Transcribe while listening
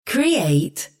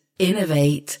Create,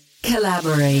 innovate,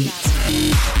 collaborate.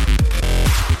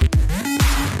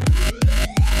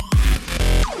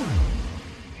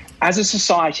 As a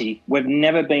society, we've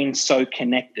never been so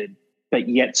connected, but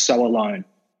yet so alone.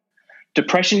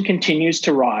 Depression continues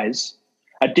to rise.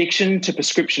 Addiction to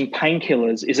prescription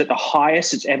painkillers is at the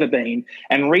highest it's ever been,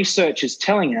 and research is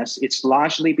telling us it's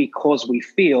largely because we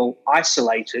feel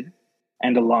isolated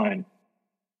and alone.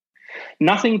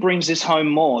 Nothing brings this home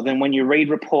more than when you read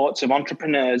reports of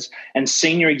entrepreneurs and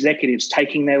senior executives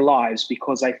taking their lives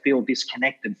because they feel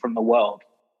disconnected from the world.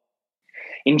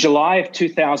 In July of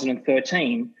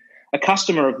 2013, a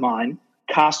customer of mine,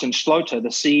 Carsten Schloter, the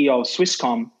CEO of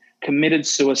Swisscom, committed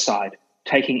suicide,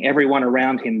 taking everyone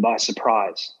around him by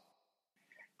surprise.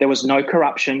 There was no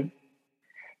corruption,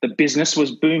 the business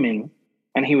was booming,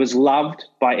 and he was loved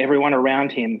by everyone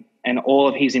around him and all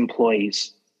of his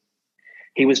employees.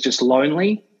 He was just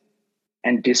lonely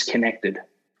and disconnected.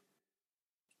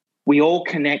 We all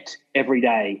connect every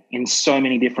day in so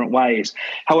many different ways.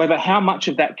 However, how much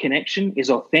of that connection is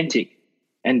authentic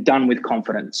and done with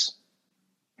confidence?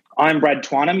 I'm Brad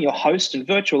Twynham, your host and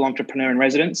virtual entrepreneur in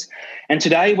residence, and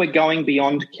today we're going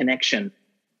beyond connection.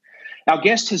 Our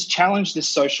guest has challenged this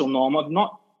social norm of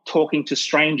not talking to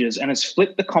strangers and has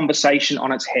flipped the conversation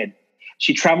on its head.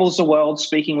 She travels the world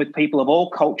speaking with people of all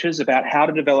cultures about how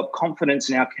to develop confidence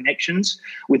in our connections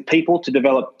with people to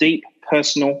develop deep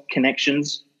personal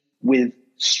connections with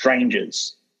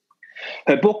strangers.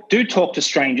 Her book, Do Talk to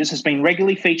Strangers, has been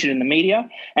regularly featured in the media,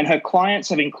 and her clients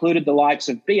have included the likes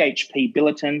of BHP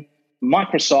Billiton,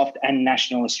 Microsoft, and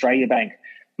National Australia Bank.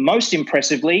 Most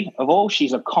impressively of all,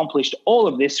 she's accomplished all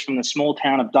of this from the small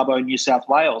town of Dubbo, New South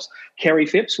Wales. Kerry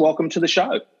Phipps, welcome to the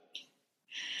show.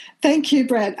 Thank you,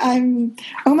 Brad. I'm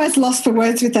almost lost for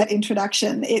words with that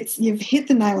introduction. You've hit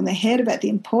the nail on the head about the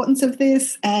importance of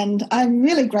this, and I'm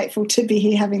really grateful to be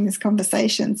here having this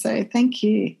conversation. So thank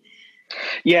you.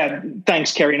 Yeah,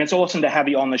 thanks, Kerry, and it's awesome to have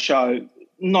you on the show.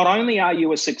 Not only are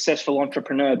you a successful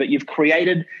entrepreneur, but you've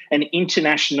created an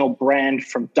international brand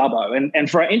from Dubbo. And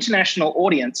for our international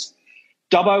audience,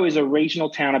 Dubbo is a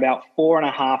regional town about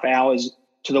 4.5 hours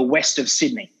to the west of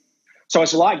Sydney. So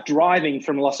it's like driving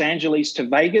from Los Angeles to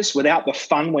Vegas without the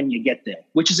fun when you get there,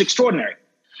 which is extraordinary.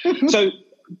 So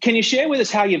can you share with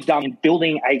us how you've done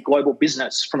building a global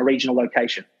business from a regional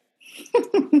location?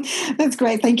 That's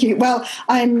great, thank you. Well,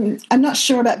 I'm not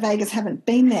sure about Vegas, haven't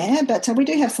been there, but we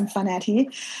do have some fun out here.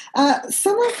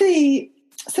 Some of the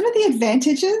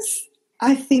advantages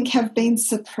I think have been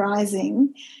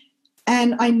surprising,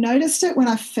 and I noticed it when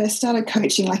I first started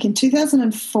coaching, like in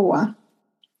 2004.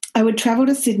 I would travel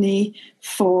to Sydney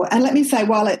and let me say,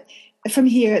 from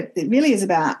here it really is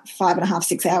about 5.5,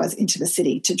 6 hours into the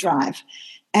city to drive,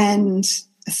 and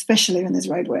especially when there's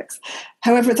roadworks.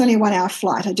 However, it's only a 1 hour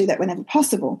flight. I do that whenever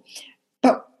possible.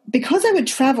 But because I would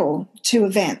travel to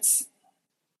events,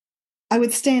 I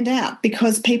would stand out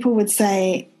because people would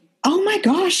say, oh my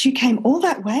gosh, you came all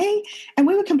that way? And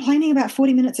we were complaining about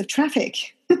 40 minutes of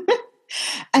traffic.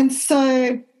 And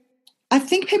so I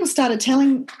think people started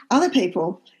telling other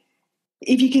people,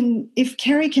 if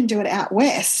Kerry can do it out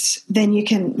west, then you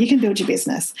can build your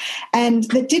business. And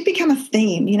that did become a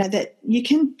theme, that you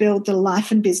can build the life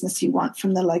and business you want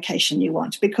from the location you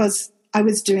want, because I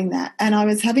was doing that. And I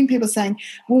was having people saying,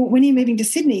 well, when you're moving to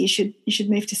Sydney, you should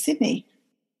move to Sydney.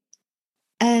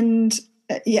 And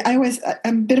I'm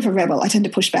a bit of a rebel. I tend to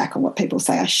push back on what people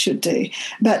say I should do.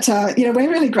 But, we're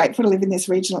really grateful to live in this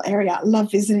regional area. I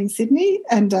love visiting Sydney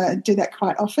and do that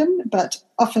quite often. But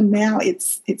often now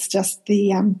it's just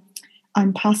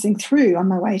I'm passing through on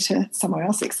my way to somewhere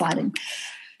else exciting.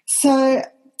 So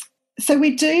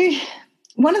we do.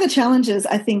 One of the challenges,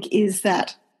 I think, is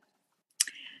that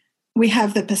we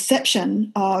have the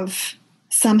perception of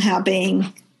somehow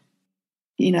being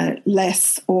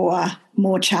less or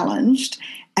more challenged,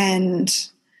 and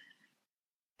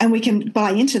we can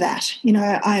buy into that.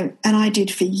 I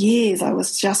did for years. I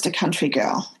was just a country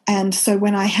girl, and so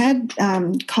when I had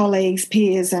colleagues,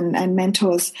 peers, and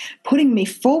mentors putting me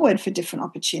forward for different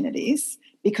opportunities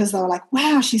because they were like,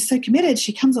 "Wow, she's so committed.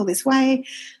 She comes all this way,"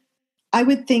 I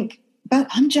would think, "But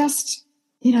I'm just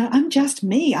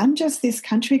me. I'm just this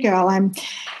country girl.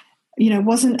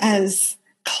 Wasn't as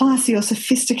classy or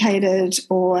sophisticated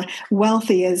or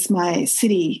wealthy as my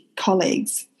city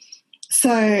colleagues."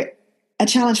 So a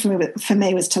challenge for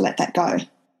me was to let that go.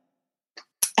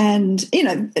 And,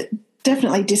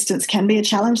 definitely distance can be a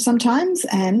challenge sometimes,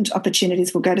 and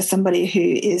opportunities will go to somebody who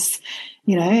is,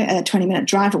 a 20-minute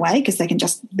drive away because they can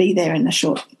just be there in a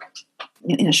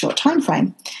short time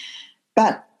frame.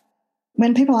 But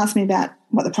when people ask me about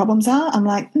what the problems are, I'm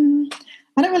like,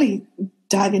 I don't really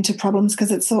dive into problems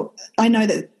because I know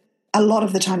that a lot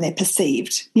of the time they're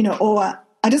perceived, or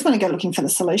I just want to go looking for the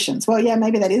solutions. Well, yeah,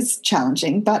 maybe that is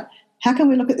challenging, but how can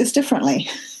we look at this differently?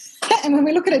 And when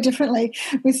we look at it differently,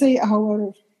 we see a whole lot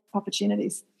of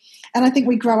opportunities. And I think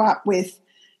we grow up with,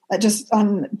 just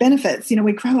on benefits,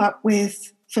 we grow up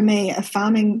with, for me, a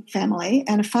farming family,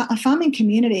 and a farming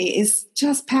community is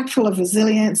just packed full of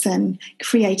resilience and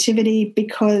creativity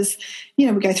because, we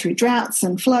go through droughts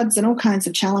and floods and all kinds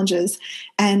of challenges,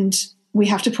 and we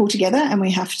have to pull together and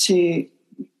we have to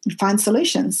find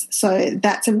solutions. So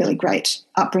that's a really great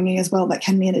upbringing as well that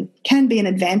can be an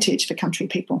advantage for country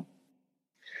people.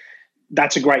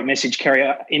 That's a great message, Kerry.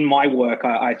 In my work,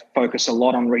 I focus a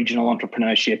lot on regional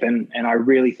entrepreneurship, and I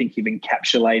really think you've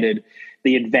encapsulated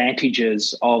the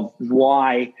advantages of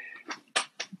why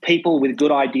people with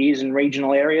good ideas in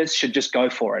regional areas should just go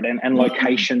for it, and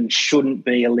location shouldn't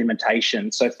be a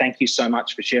limitation. So thank you so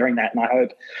much for sharing that, and I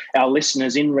hope our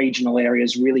listeners in regional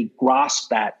areas really grasp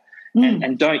that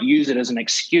and don't use it as an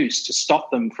excuse to stop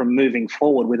them from moving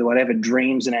forward with whatever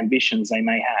dreams and ambitions they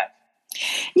may have.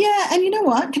 Yeah, and you know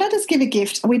what? Can I just give a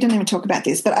gift? We didn't even talk about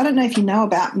this, but I don't know if you know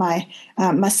about my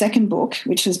second book,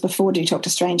 which was Before Do You Talk to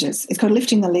Strangers. It's called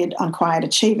Lifting the Lid on Quiet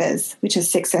Achievers, which is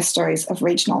success stories of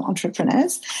regional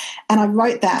entrepreneurs. And I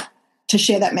wrote that to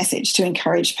share that message, to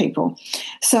encourage people.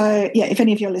 So, yeah, if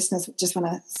any of your listeners just want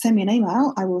to send me an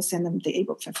email, I will send them the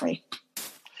ebook for free.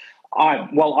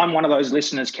 I'm one of those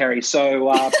listeners, Kerry,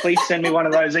 so please send me one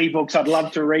of those ebooks. I'd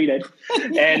love to read it,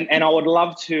 and I would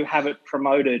love to have it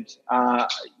promoted,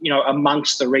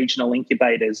 amongst the regional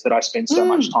incubators that I spend so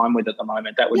much time with at the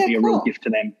moment. That would be a real gift to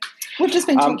them. We've just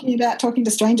been talking about talking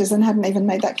to strangers and hadn't even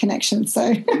made that connection.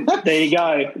 So there you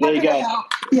go.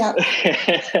 Yeah.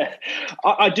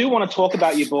 I do want to talk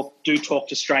about your book, Do Talk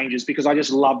to Strangers, because I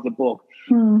just love the book.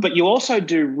 But you also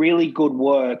do really good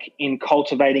work in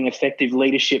cultivating effective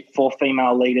leadership for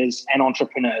female leaders and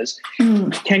entrepreneurs.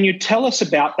 Can you tell us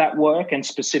about that work and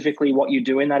specifically what you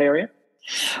do in that area?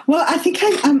 Well, I think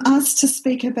I'm asked to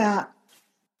speak about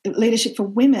leadership for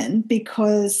women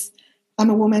because I'm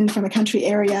a woman from a country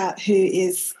area who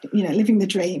is, living the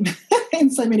dream in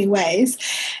so many ways.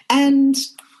 And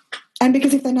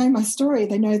because if they know my story,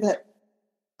 they know that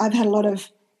I've had a lot of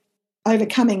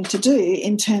overcoming to do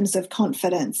in terms of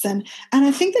confidence. And I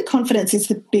think that confidence is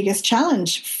the biggest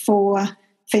challenge for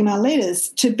female leaders,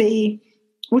 to be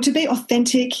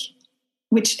authentic,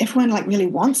 which everyone really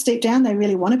wants deep down. They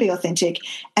really want to be authentic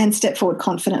and step forward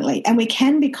confidently. And we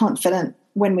can be confident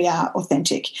when we are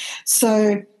authentic.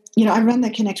 So, I run the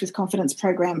Connect with Confidence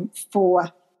program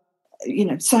for,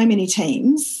 so many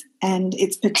teams, and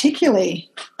it's particularly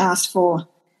asked for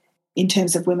in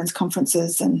terms of women's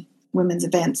conferences and women's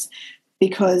events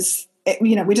because,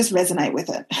 we just resonate with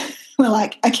it. We're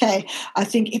like, okay, I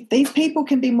think if these people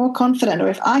can be more confident, or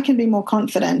if I can be more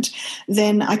confident,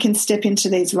 then I can step into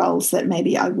these roles that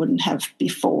maybe I wouldn't have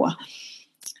before.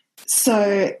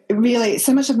 So really,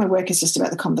 so much of my work is just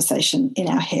about the conversation in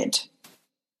our head.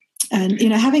 And,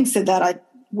 having said that, I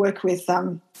work with,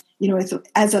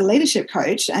 as a leadership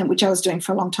coach, and which I was doing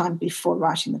for a long time before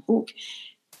writing the book,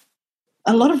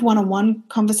 a lot of one-on-one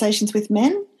conversations with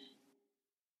men,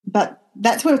 but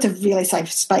that's where it's a really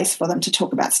safe space for them to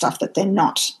talk about stuff that they're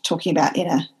not talking about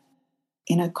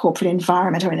in a corporate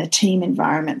environment or in a team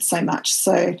environment so much.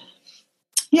 So,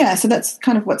 yeah, so that's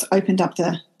kind of what's opened up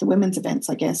the women's events,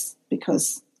 I guess,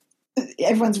 because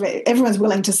everyone's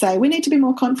willing to say we need to be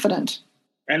more confident.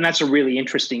 And that's a really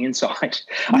interesting insight.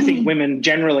 I think women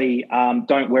generally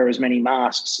don't wear as many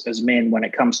masks as men when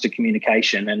it comes to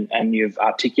communication, and you've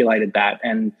articulated that.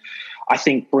 And I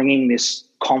think bringing this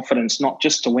confidence not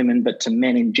just to women but to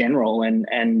men in general,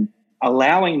 and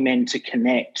allowing men to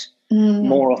connect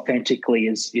more authentically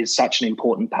is such an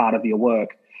important part of your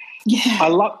work. Yeah,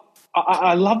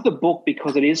 I love the book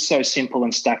because it is so simple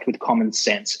and stacked with common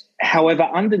sense. However,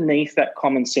 underneath that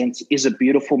common sense is a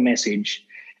beautiful message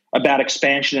about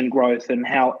expansion and growth, and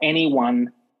how anyone,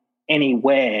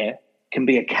 anywhere can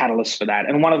be a catalyst for that.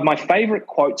 And one of my favorite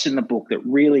quotes in the book that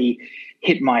really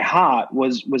hit my heart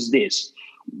was this: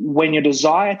 when your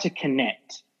desire to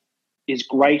connect is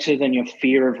greater than your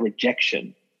fear of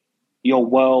rejection, your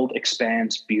world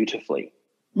expands beautifully.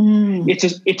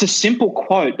 It's a simple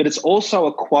quote, but it's also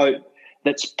a quote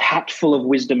that's packed full of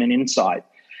wisdom and insight.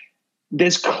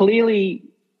 There's clearly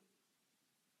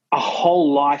a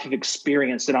whole life of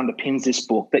experience that underpins this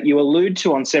book that you allude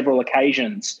to on several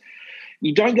occasions.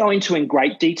 You don't go into in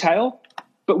great detail,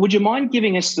 but would you mind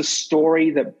giving us the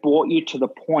story that brought you to the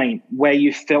point where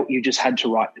you felt you just had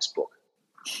to write this book?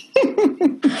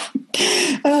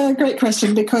 Great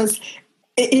question, because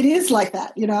it is like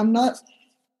that. I'm not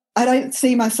I don't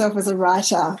see myself as a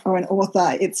writer or an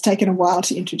author. It's taken a while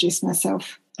to introduce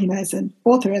myself, as an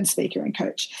author and speaker and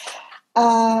coach.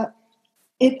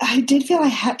 I did feel I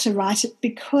had to write it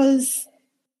because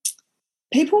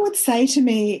people would say to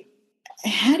me,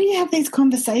 how do you have these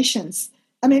conversations?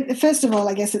 I mean, first of all,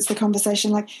 I guess it's the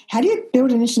conversation like, how do you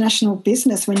build an international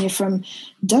business when you're from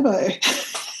Dubbo?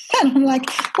 And I'm like,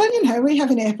 well, we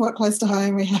have an airport close to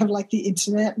home. We have like the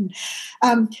internet.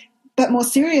 And, but more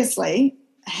seriously,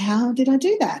 how did I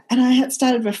do that? And I had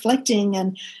started reflecting,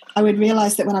 and I would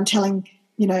realize that when I'm telling,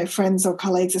 friends or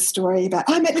colleagues a story about,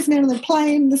 I met this man on the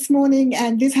plane this morning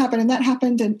and this happened and that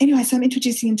happened. And anyway, so I'm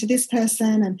introducing him to this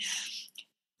person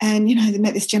and they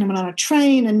met this gentleman on a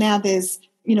train, and now there's,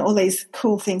 all these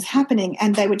cool things happening.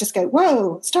 And they would just go,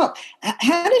 whoa, stop.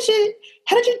 How did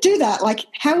you do that? Like,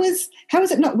 how is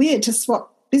it not weird to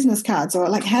swap business cards? Or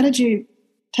like, how did you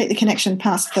take the connection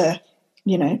past the,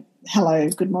 hello,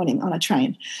 good morning on a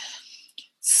train?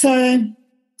 So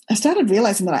I started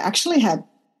realizing that I actually had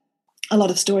a lot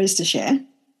of stories to share.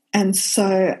 And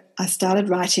so I started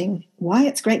writing why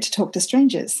it's great to talk to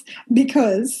strangers,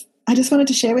 because I just wanted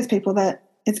to share with people that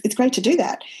it's great to do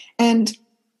that. And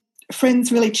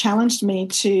friends really challenged me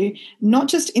to not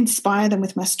just inspire them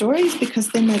with my stories, because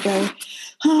then they go,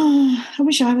 oh, I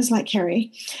wish I was like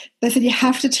Kerry. They said, you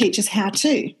have to teach us how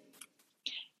to.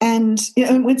 And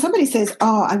when somebody says,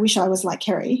 oh, I wish I was like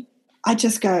Kerry, I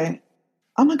just go,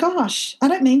 oh my gosh, I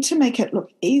don't mean to make it look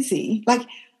easy. Like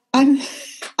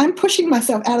I'm pushing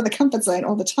myself out of the comfort zone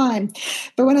all the time.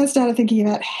 But when I started thinking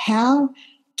about how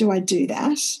do I do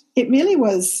that, it really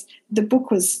was, the book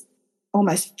was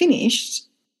almost finished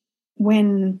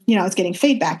when, I was getting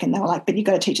feedback, and they were like, but you've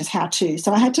got to teach us how to.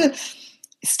 So I had to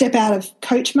step out of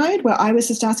coach mode, where I was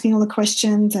just asking all the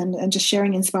questions and just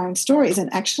sharing inspiring stories,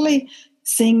 and actually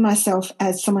seeing myself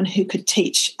as someone who could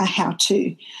teach a how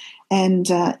to. And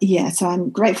so I'm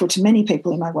grateful to many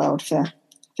people in my world for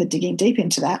digging deep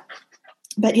into that.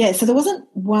 But so there wasn't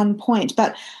one point,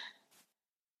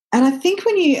 and I think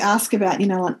when you ask about,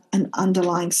 an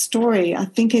underlying story, I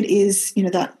think it is,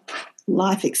 that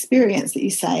life experience that you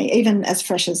say, even as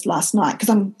fresh as last night, because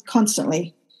I'm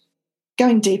constantly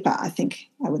going deeper, I think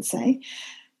I would say.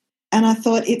 And I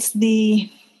thought it's the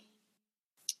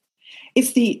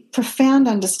profound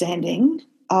understanding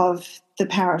of the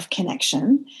power of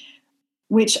connection,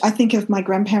 which I think of my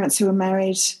grandparents who were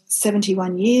married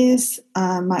 71 years.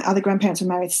 My other grandparents were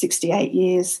married 68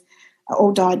 years,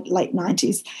 all died late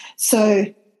 90s.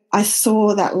 So I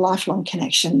saw that lifelong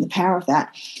connection, the power of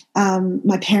that.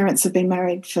 My parents have been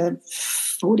married for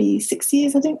 46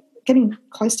 years, I think, getting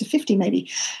close to 50 maybe.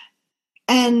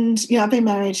 And, I've been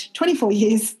married 24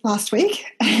 years last week.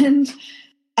 And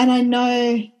I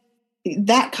know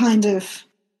that kind of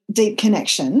deep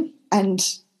connection and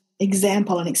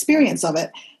example and experience of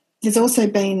it. There's also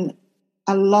been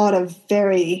a lot of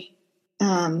very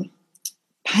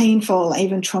painful,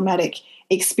 even traumatic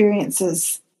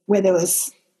experiences where there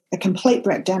was a complete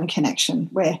breakdown in connection,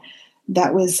 where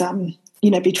that was,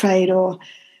 betrayed or,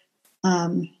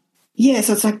 so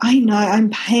it's like, I know I'm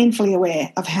painfully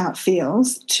aware of how it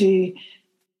feels to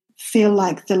feel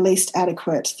like the least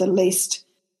adequate, the least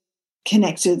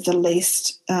connected, the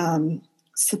least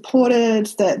supported,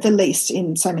 the least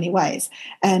in so many ways,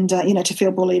 and, to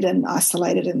feel bullied and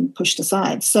isolated and pushed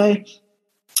aside. So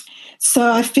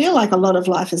I feel like a lot of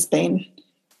life has been,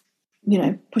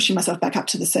 pushing myself back up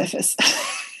to the surface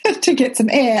to get some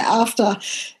air after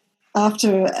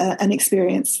an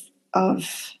experience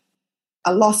of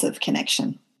a loss of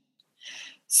connection.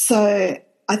 So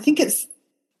I think it's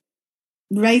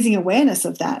raising awareness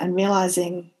of that and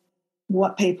realising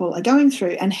what people are going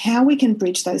through and how we can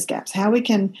bridge those gaps, how we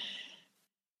can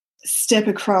step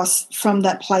across from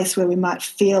that place where we might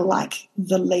feel like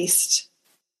the least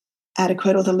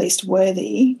adequate or the least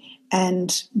worthy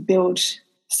and build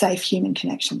safe human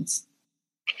connections.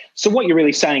 So what you're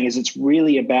really saying is it's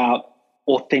really about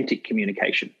authentic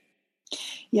communication.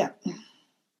 Yeah.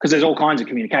 Because there's all kinds of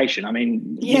communication. I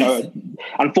mean, yes.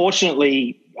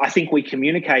 Unfortunately, I think we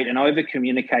communicate and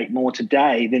over-communicate more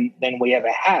today than we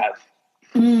ever have.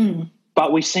 Mm.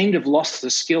 But we seem to have lost the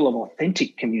skill of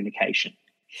authentic communication.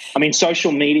 I mean,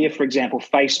 social media, for example,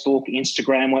 Facebook,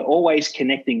 Instagram, we're always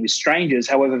connecting with strangers.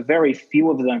 However, very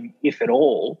few of them, if at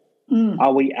all,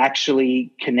 are we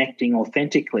actually connecting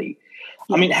authentically.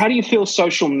 Yes. I mean, how do you feel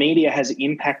social media has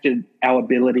impacted our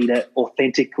ability to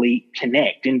authentically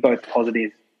connect in both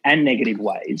positive and negative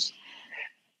ways?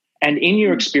 And in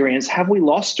your experience, have we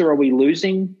lost or are we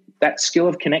losing that skill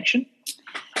of connection?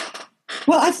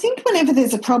 Well, I think whenever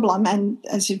there's a problem, and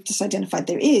as you've just identified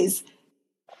there is,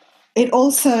 it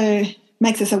also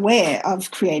makes us aware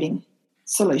of creating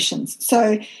solutions.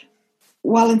 So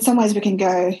while in some ways we can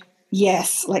go,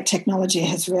 yes, like technology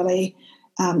has really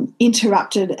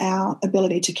interrupted our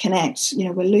ability to connect,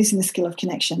 we're losing the skill of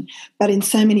connection, but in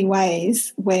so many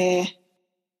ways we're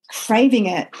craving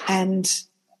it, and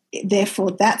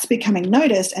therefore that's becoming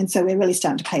noticed, and so we're really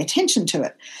starting to pay attention to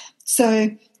it.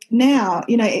 So now,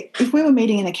 if we were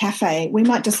meeting in a cafe, we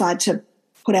might decide to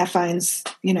put our phones,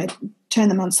 turn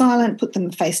them on silent, put them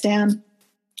face down,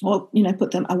 or,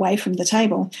 put them away from the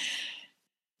table.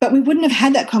 But we wouldn't have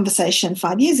had that conversation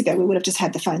 5 years ago. We would have just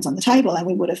had the phones on the table, and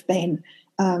we would have been,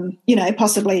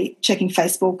 possibly checking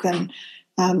Facebook and,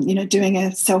 doing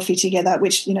a selfie together,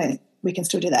 which, we can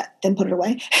still do that, then put it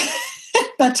away.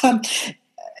 But,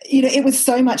 it was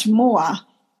so much more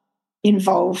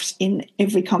involved in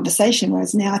every conversation,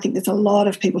 whereas now I think there's a lot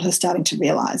of people who are starting to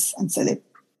realise, and so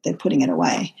they're putting it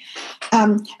away.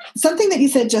 Something that you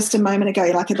said just a moment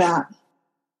ago, like about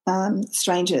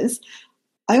strangers,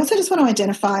 I also just want to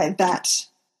identify that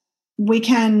we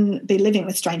can be living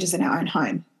with strangers in our own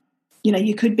home.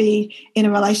 You could be in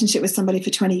a relationship with somebody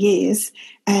for 20 years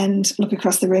and look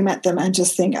across the room at them and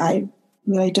just think, I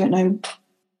really don't know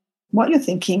what you're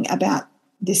thinking about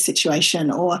this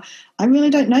situation, or I really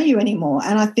don't know you anymore.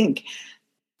 And I think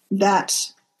that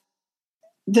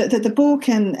the book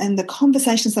and the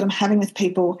conversations that I'm having with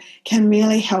people can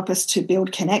really help us to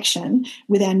build connection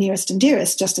with our nearest and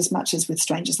dearest just as much as with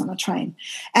strangers on a train.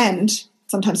 And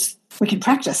sometimes we can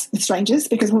practice with strangers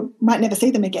because we might never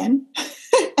see them again.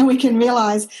 And we can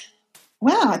realise,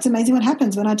 wow, it's amazing what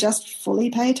happens when I just fully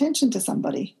pay attention to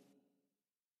somebody.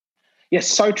 Yes,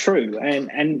 so true.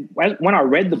 And when I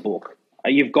read the book,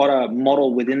 you've got a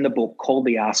model within the book called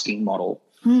the asking model.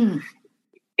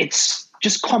 It's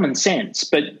just common sense,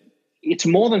 but it's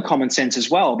more than common sense as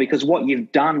well, because what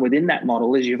you've done within that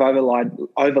model is you've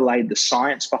overlaid the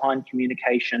science behind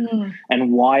communication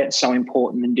and why it's so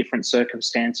important in different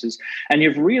circumstances. And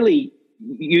you've really,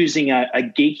 using a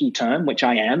geeky term, which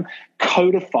I am,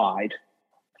 codified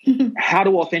how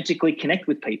to authentically connect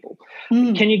with people.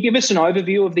 Can you give us an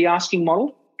overview of the asking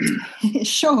model?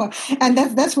 Sure. And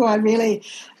that's where I really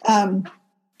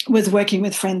was working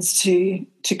with friends to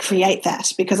create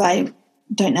that, because I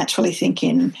don't naturally think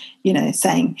in,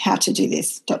 saying how to do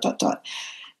this, ...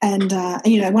 And,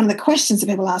 one of the questions that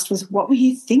people asked was, what were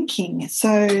you thinking?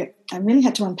 So I really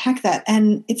had to unpack that.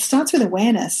 And it starts with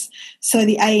awareness. So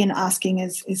the A in asking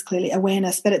is clearly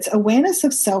awareness, but it's awareness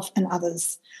of self and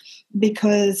others.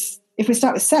 Because if we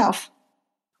start with self,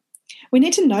 we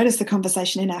need to notice the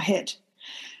conversation in our head.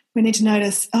 We need to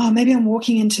notice, maybe I'm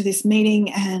walking into this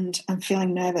meeting and I'm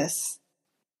feeling nervous.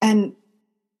 And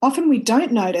often we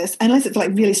don't notice, unless it's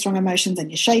like really strong emotions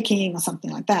and you're shaking or something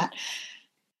like that.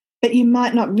 But you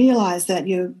might not realise that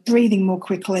you're breathing more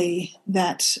quickly,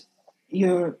 that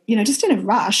you're, just in a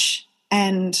rush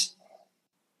and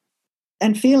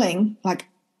feeling like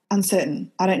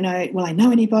uncertain. I don't know, will I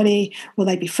know anybody? Will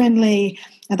they be friendly?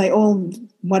 Are they all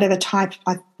whatever type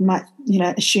I might,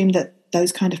 assume that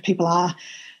those kind of people are?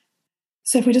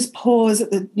 So if we just pause at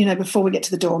the, before we get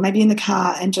to the door, maybe in the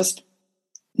car, and just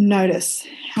notice,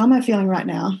 how am I feeling right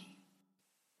now?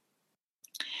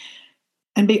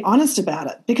 And be honest about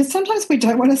it, because sometimes we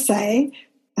don't want to say,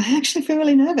 I actually feel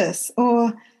really nervous,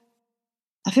 or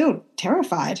I feel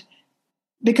terrified,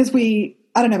 because I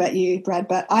don't know about you, Brad,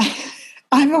 but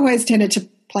I've always tended to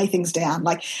play things down,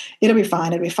 like it'll be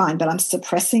fine, but I'm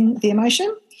suppressing the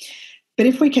emotion. But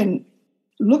if we can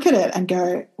look at it and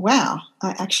go, wow,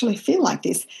 I actually feel like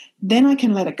this, then I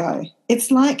can let it go. It's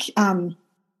like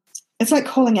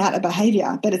calling out a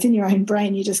behaviour, but it's in your own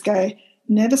brain. You just go,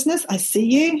 nervousness, I see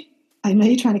you. I know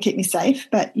you're trying to keep me safe,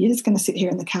 but you're just going to sit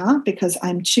here in the car because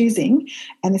I'm choosing,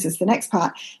 and this is the next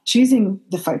part, choosing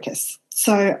the focus.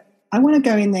 So I want to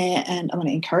go in there and I want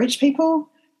to encourage people.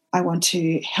 I want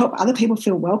to help other people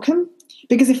feel welcome,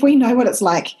 because if we know what it's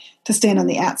like to stand on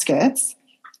the outskirts,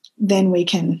 then we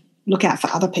can look out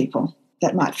for other people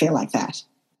that might feel like that.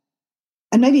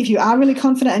 And maybe if you are really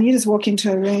confident and you just walk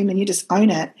into a room and you just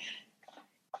own it,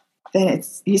 then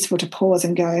it's useful to pause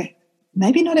and go,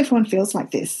 maybe not everyone feels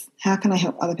like this. How can I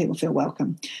help other people feel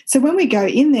welcome? So when we go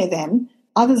in there then,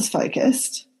 others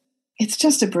focused, it's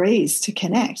just a breeze to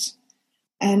connect.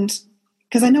 And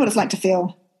because I know what it's like to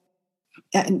feel,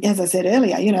 as I said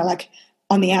earlier, like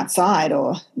on the outside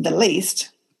or the least.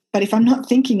 But if I'm not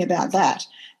thinking about that,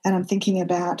 and I'm thinking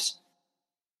about,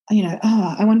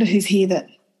 I wonder who's here that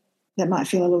might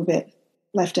feel a little bit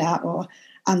left out or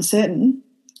uncertain,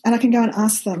 and I can go and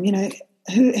ask them,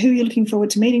 who are you looking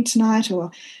forward to meeting tonight, or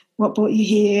what brought you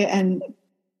here? And,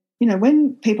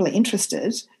 when people are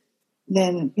interested,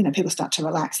 then, people start to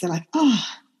relax. They're like,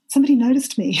 somebody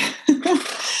noticed me.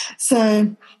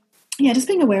 So, yeah, just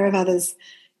being aware of others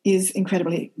is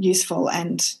incredibly useful,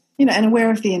 and and aware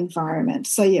of the environment.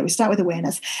 So, yeah, we start with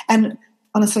awareness. And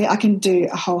honestly, I can do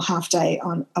a whole half day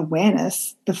on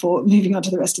awareness before moving on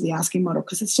to the rest of the asking model,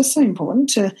 because it's just so important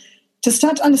to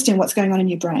start to understand what's going on in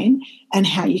your brain and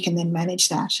how you can then manage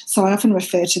that. So I often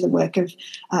refer to the work of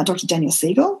Dr. Daniel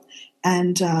Siegel,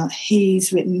 and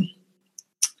he's written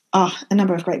a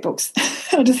number of great books.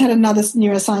 I just had another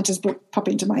neuroscientist book pop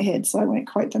into my head, so I won't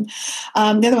quote them.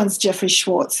 The other one's Jeffrey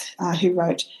Schwartz, who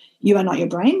wrote You Are Not Your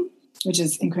Brain, which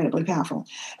is incredibly powerful.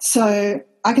 So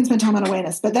I can spend time on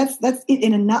awareness, but that's it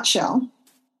in a nutshell.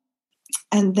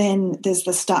 And then there's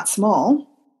the start small,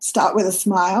 start with a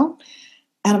smile.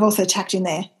 And I've also tacked in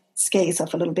there, scare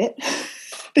yourself a little bit,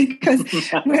 because we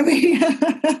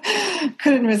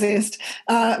couldn't resist.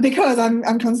 Because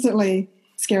I'm constantly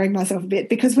scaring myself a bit.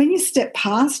 Because when you step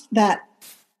past that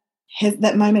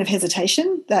moment of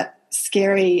hesitation, that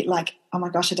scary, like, oh my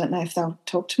gosh, I don't know if they'll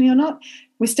talk to me or not,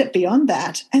 we step beyond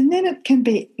that, and then it can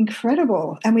be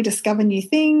incredible. And we discover new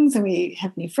things, and we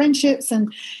have new friendships,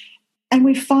 and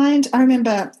we find, I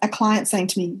remember a client saying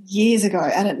to me years ago,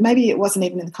 and maybe it wasn't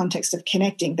even in the context of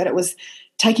connecting, but it was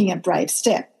taking a brave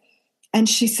step. And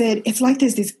she said, it's like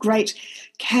there's this great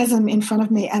chasm in front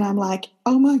of me, and I'm like,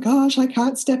 oh my gosh, I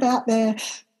can't step out there.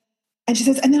 And she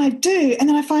says, and then I do, and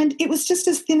then I find it was just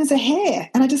as thin as a hair,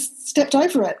 and I just stepped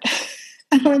over it.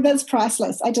 And I mean, that's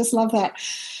priceless. I just love that.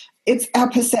 It's our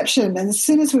perception, and as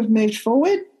soon as we've moved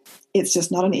forward, it's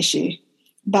just not an issue.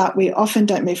 But we often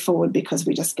don't move forward because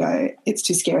we just go, it's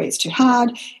too scary, it's too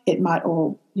hard, it might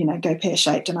all, go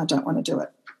pear-shaped, and I don't want to do it.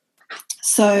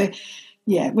 So,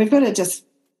 yeah, we've got to just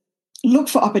look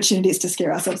for opportunities to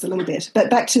scare ourselves a little bit. But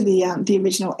back to the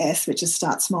original S, which is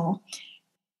start small.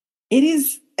 It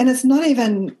is, and it's not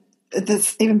even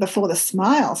before the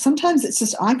smile. Sometimes it's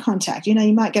just eye contact. You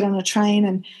might get on a train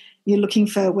and you're looking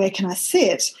for where can I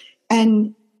sit,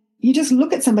 and you just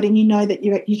look at somebody and you know that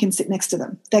you can sit next to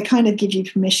them. They kind of give you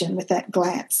permission with that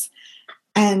glance.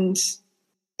 And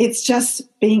it's just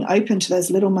being open to those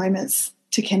little moments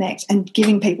to connect and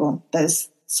giving people those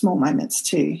small moments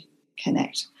to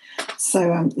connect.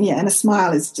 So, and a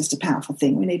smile is just a powerful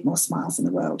thing. We need more smiles in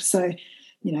the world. So,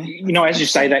 as you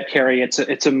say that, Kerry,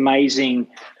 it's amazing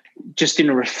just in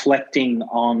reflecting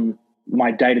on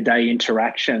my day-to-day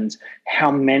interactions,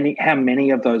 how many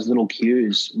of those little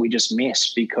cues we just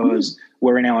miss because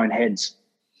we're in our own heads.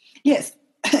 Yes,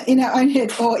 in our own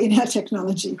heads or in our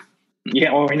technology.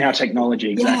 Yeah, or in our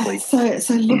technology, exactly. Yeah,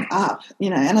 so look up,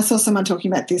 and I saw someone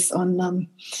talking about this on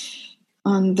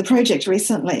the project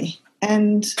recently,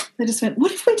 and they just went,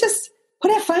 what if we just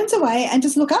put our phones away and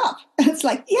just look up? And it's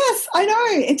like, yes, I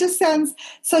know. It just sounds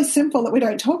so simple that we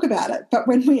don't talk about it. But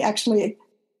when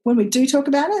we do talk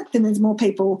about it, then there's more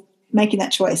people making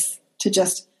that choice to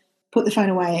just put the phone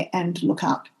away and look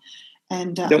up.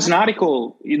 And there's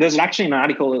actually an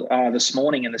article this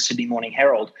morning in the Sydney Morning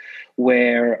Herald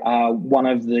where one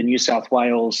of the New South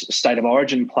Wales State of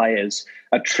Origin players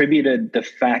attributed the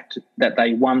fact that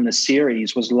they won the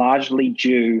series was largely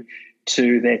due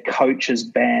to their coach's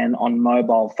ban on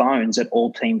mobile phones at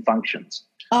all team functions,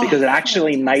 because it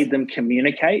actually made them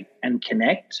communicate and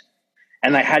connect.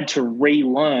 And they had to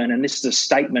relearn, and this is a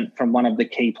statement from one of the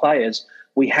key players,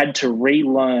 we had to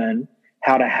relearn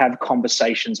how to have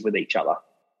conversations with each other.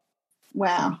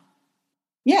 Wow.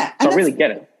 Yeah. So I really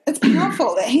get it. It's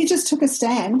powerful that he just took a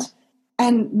stand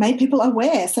and made people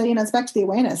aware. So, it's back to the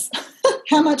awareness.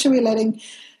 How much are we letting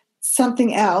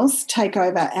something else take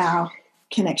over our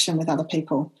connection with other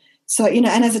people? So, and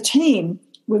as a team,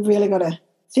 we've really got to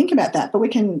think about that. But we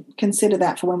can consider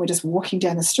that for when we're just walking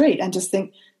down the street and just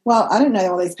think, well, I don't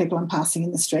know all these people I'm passing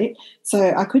in the street,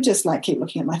 so I could just keep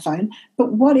looking at my phone.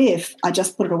 But what if I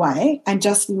just put it away and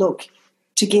just look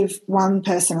to give one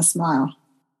person a smile?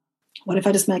 What if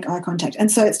I just make eye contact?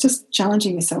 And so it's just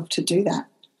challenging yourself to do that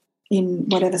in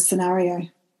whatever scenario.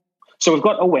 So we've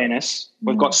got awareness,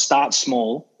 we've got start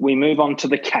small, we move on to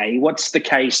the K. What's the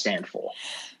K stand for?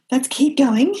 Let's keep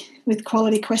going with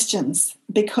quality questions,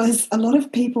 because a lot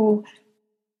of people,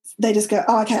 they just go,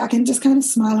 oh, okay, I can just kind of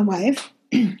smile and wave.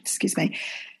 Excuse me.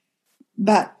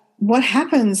 But what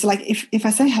happens, if I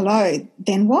say hello,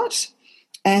 then what?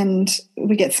 And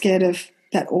we get scared of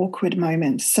that awkward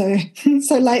moment. So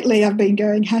lately I've been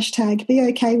going #be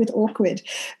okay with awkward,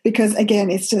 because again,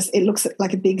 it looks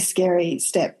like a big scary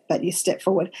step, but you step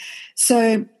forward.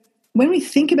 So when we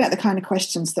think about the kind of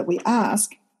questions that we ask,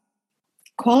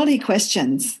 quality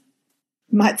questions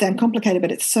might sound complicated,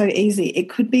 but it's so easy. It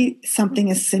could be something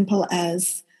as simple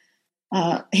as,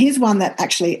 here's one that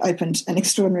actually opened an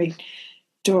extraordinary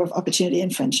door of opportunity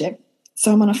and friendship.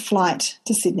 So I'm on a flight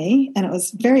to Sydney, and it was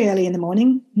very early in the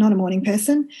morning, not a morning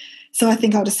person. So I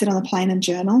think I'll just sit on the plane and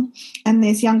journal. And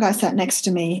this young guy sat next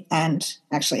to me, and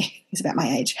actually he's about my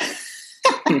age.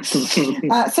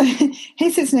 So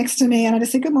he sits next to me, and I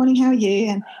just said, "Good morning, how are you?"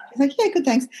 And he's like, "Yeah, good,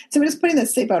 thanks." So we're just putting the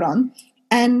seatbelt on,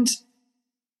 and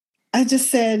I just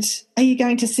said, "Are you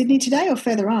going to Sydney today or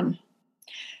further on?"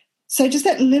 So just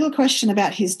that little question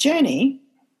about his journey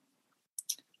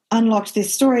unlocked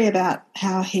this story about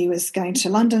how he was going to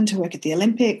London to work at the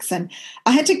Olympics. And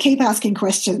I had to keep asking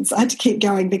questions. I had to keep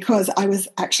going because I was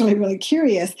actually really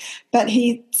curious, but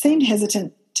he seemed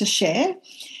hesitant to share.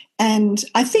 And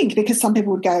I think because some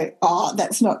people would go, "Oh,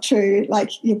 that's not true.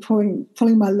 Like you're pulling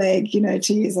my leg,"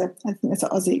 to use I think that's an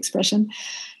Aussie expression.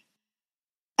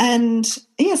 And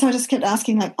yeah, so I just kept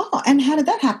asking like, "Oh, and how did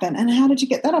that happen? And how did you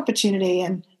get that opportunity?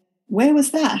 And where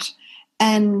was that?"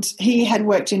 And he had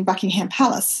worked in Buckingham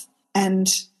Palace, and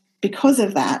because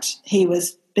of that, he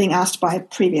was being asked by a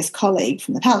previous colleague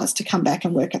from the palace to come back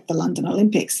and work at the London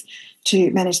Olympics to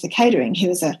manage the catering. He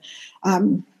was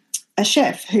a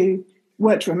chef who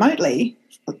worked remotely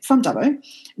from Dubbo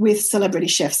with celebrity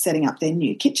chefs setting up their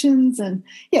new kitchens. And,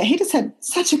 yeah, he just had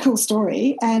such a cool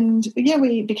story. And, yeah,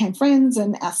 we became friends,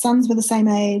 and our sons were the same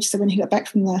age. So when he got back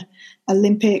from the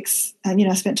Olympics,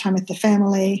 I spent time with the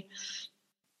family.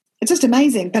 It's just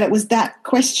amazing. But it was that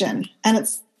question, and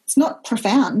it's not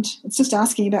profound. It's just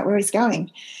asking about where he's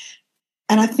going.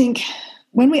 And I think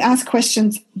when we ask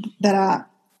questions that are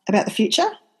about the future,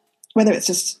 whether it's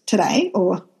just today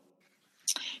or,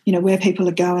 where people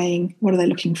are going, what are they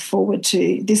looking forward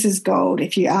to, this is gold.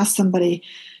 If you ask somebody,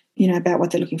 about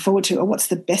what they're looking forward to or what's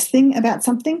the best thing about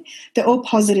something, they're all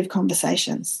positive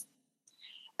conversations.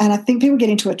 And I think people get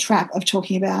into a trap of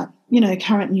talking about,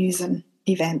 current news and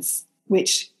events,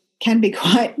 which can be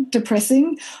quite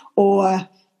depressing or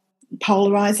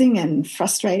polarizing and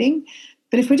frustrating.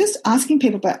 But if we're just asking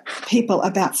people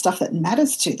about stuff that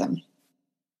matters to them,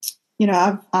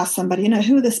 I've asked somebody,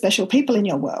 who are the special people in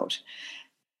your world?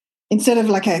 Instead of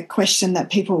like a question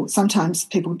that sometimes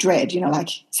people dread, like,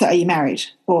 so are you married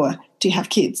or do you have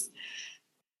kids?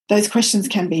 Those questions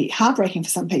can be heartbreaking for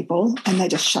some people and they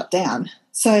just shut down.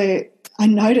 So I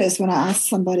notice when I ask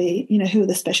somebody, who are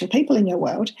the special people in your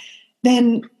world,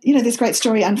 then, this great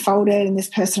story unfolded and this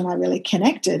person and I really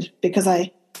connected because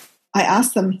I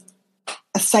asked them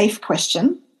a safe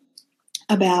question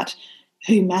about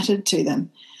who mattered to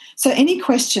them. So any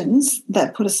questions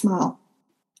that put a smile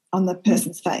on the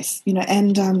person's face,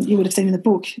 and you would have seen in the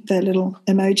book the little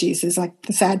emojis. There's like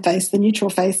the sad face, the neutral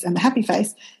face, and the happy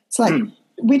face. It's like,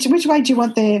 which way do you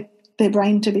want their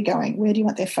brain to be going? Where do you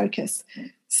want their focus?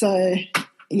 So,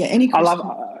 yeah, any questions?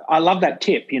 I love that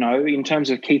tip, in terms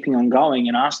of keeping on going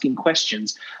and asking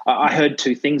questions. I heard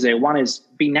two things there. One is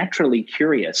be naturally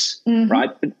curious, right?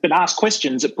 But ask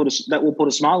questions that will put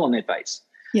a smile on their face.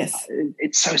 Yes.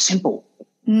 It's so simple,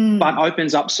 but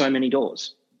opens up so many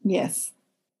doors. Yes.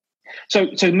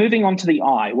 So moving on to the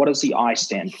I, what does the I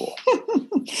stand for?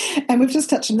 And we've just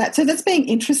touched on that. So that's being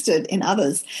interested in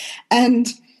others. And,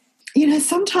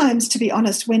 sometimes, to be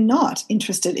honest, we're not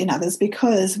interested in others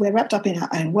because we're wrapped up in our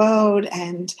own world.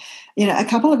 And, a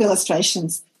couple of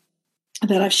illustrations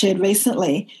that I've shared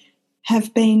recently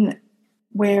have been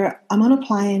where I'm on a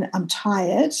plane, I'm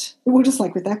tired, well, just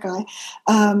like with that guy,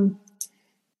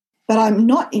 but I'm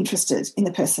not interested in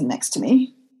the person next to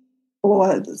me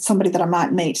or somebody that I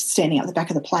might meet standing at the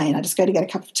back of the plane. I just go to get a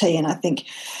cup of tea and I think,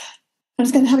 I'm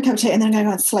just going to have a cup of tea and then I'm going to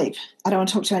go and sleep. I don't want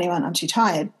to talk to anyone. I'm too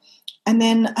tired. And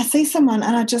then I see someone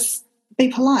and I just be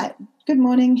polite. Good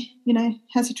morning,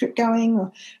 how's your trip going?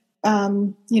 Or, are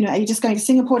you just going to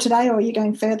Singapore today or are you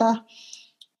going further?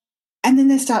 And then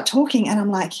they start talking and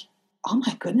I'm like, oh,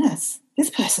 my goodness,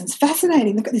 this person's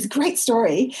fascinating. They've got this great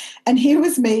story. And here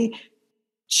was me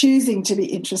choosing to be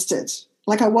interested.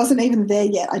 Like I wasn't even there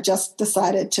yet. I just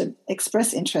decided to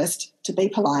express interest, to be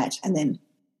polite, and then,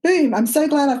 boom, I'm so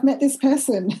glad I've met this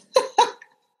person.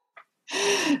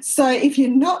 So if you're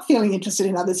not feeling interested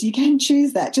in others, you can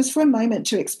choose that just for a moment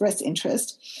to express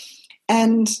interest.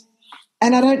 And I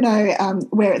don't know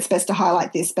where it's best to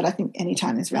highlight this, but I think any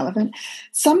time is relevant.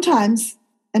 Sometimes,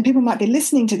 and people might be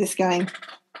listening to this going,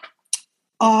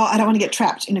 oh, I don't want to get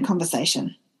trapped in a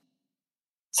conversation,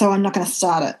 so I'm not going to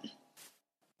start it.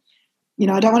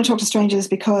 I don't want to talk to strangers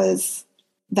because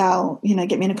they'll,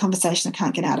 get me in a conversation I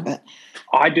can't get out of it.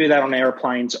 I do that on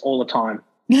airplanes all the time.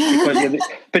 Because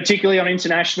particularly on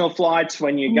international flights,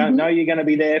 when you know you're going to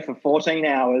be there for 14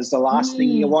 hours, the last thing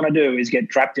you want to do is get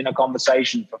trapped in a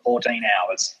conversation for 14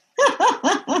 hours.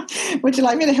 Would you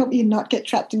like me to help you not get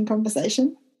trapped in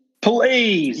conversation?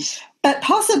 Please. But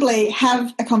possibly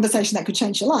have a conversation that could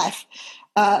change your life.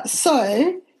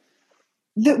 So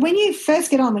that when you first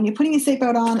get on, when you're putting your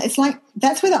seatbelt on, it's like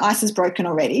that's where the ice is broken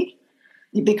already,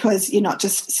 because you're not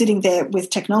just sitting there with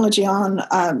technology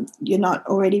on, you're not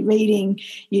already reading,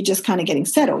 you're just kind of getting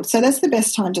settled. So that's the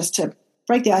best time just to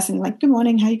break the ice and like, good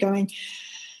morning, how are you going?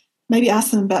 Maybe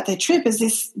ask them about their trip. Is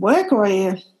this work or are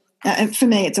you, for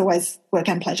me, it's always work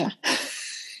and pleasure.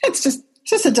 It's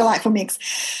just a delightful mix.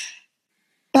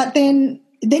 But then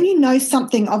you know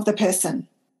something of the person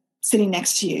sitting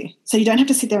next to you. So you don't have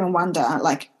to sit there and wonder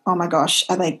like, oh my gosh,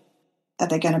 are they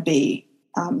going to be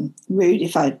rude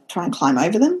if I try and climb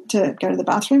over them to go to the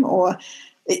bathroom, or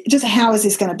just how is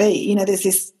this going to be? You know, there's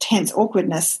this tense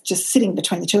awkwardness just sitting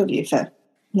between the two of you for,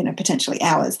 you know, potentially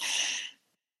hours.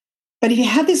 But if you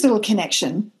have this little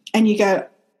connection and you go,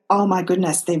 oh my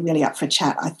goodness, they're really up for a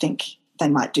chat, I think they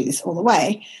might do this all the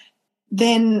way,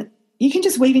 then you can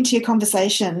just weave into your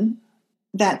conversation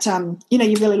that, you know,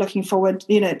 you're really looking forward,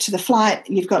 you know, to the flight.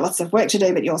 You've got lots of work to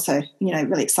do, but you're also, you know,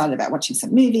 really excited about watching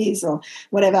some movies or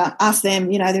whatever. Ask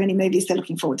them, you know, are there any movies they're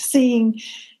looking forward to seeing?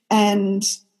 And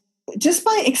just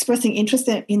by expressing interest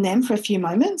in them for a few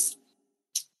moments,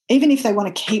 even if they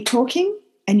want to keep talking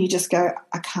and you just go,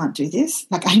 I can't do this.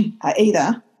 Like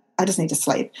I just need to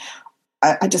sleep.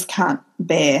 I just can't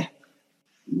bear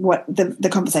what the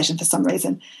conversation for some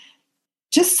reason.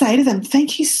 Just say to them,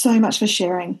 thank you so much for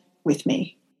sharing with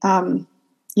me.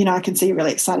 You know, I can see you're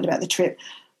really excited about the trip.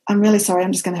 I'm really sorry.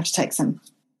 I'm just going to have to take some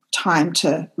time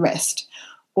to rest.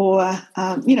 Or,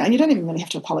 you know, and you don't even really have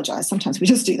to apologize. Sometimes we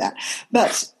just do that.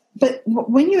 But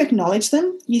when you acknowledge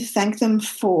them, you thank them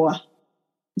for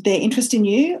their interest in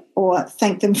you, or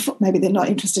thank them for, maybe they're not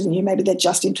interested in you, maybe they're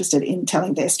just interested in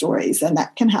telling their stories, and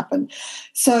that can happen.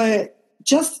 So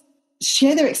just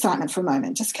share their excitement for a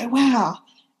moment. Just go, wow,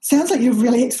 sounds like you're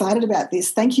really excited about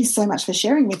this. Thank you so much for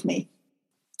sharing with me.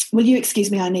 Will you excuse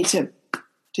me? I need to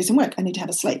do some work. I need to have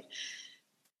a sleep.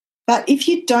 But if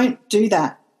you don't do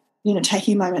that, you know,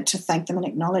 taking a moment to thank them and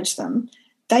acknowledge them,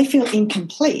 they feel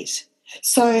incomplete.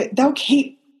 So they'll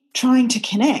keep trying to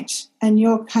connect and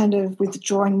you're kind of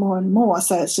withdrawing more and more.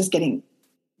 So it's just getting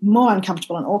more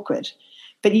uncomfortable and awkward.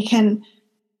 But you can,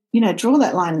 you know, draw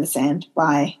that line in the sand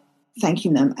by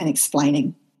thanking them and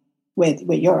explaining where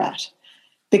you're at.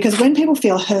 Because when people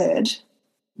feel heard,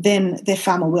 then they're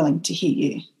far more willing to hear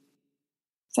you.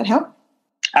 Does that help?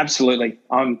 Absolutely.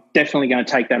 I'm definitely going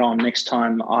to take that on next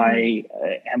time I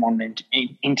am on an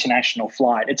international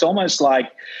flight. It's almost like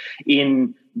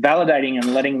in validating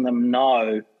and letting them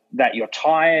know that you're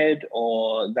tired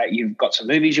or that you've got some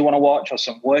movies you want to watch or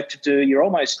some work to do, you're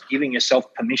almost giving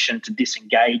yourself permission to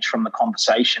disengage from the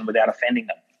conversation without offending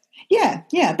them. Yeah.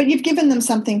 But you've given them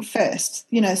something first,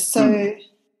 you know, so...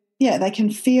 Yeah, they can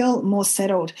feel more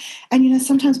settled. And, you know,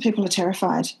 sometimes people are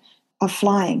terrified of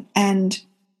flying and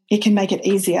it can make it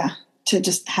easier to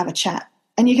just have a chat.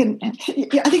 And you can,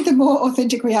 I think the more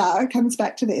authentic we are, it comes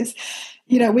back to this,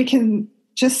 you know, we can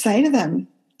just say to them,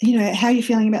 you know, how are you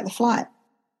feeling about the flight?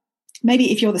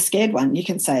 Maybe if you're the scared one, you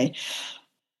can say,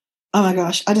 oh my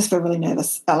gosh, I just feel really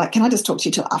nervous. Like, can I just talk to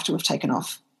you till after we've taken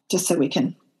off, just so we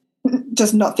can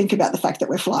just not think about the fact that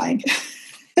we're flying?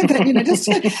 But, you know, just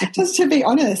to be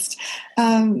honest,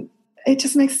 it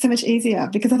just makes it so much easier,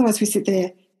 because otherwise we sit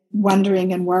there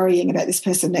wondering and worrying about this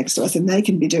person next to us and they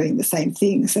can be doing the same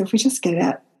thing. So if we just get it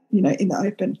out, you know, in the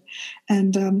open.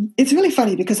 And it's really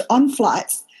funny because on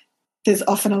flights, there's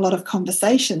often a lot of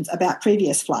conversations about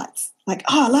previous flights. Like,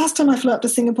 oh, last time I flew up to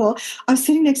Singapore, I was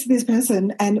sitting next to this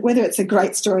person, and whether it's a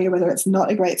great story or whether it's not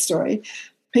a great story,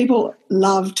 people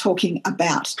love talking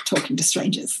to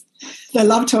strangers. They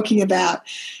love talking about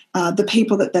the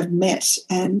people that they've met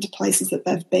and places that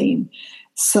they've been.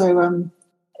 So,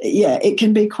 it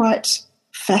can be quite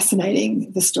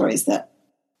fascinating, the stories that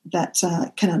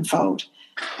can unfold.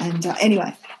 And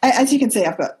anyway, as you can see,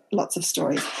 I've got lots of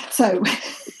stories. So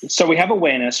we have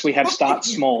awareness, we have start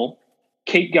small,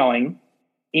 keep going,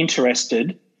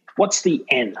 interested. What's the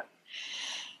N?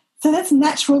 So that's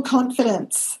natural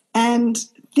confidence. And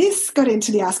this got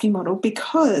into the asking model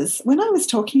because when I was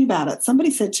talking about it, somebody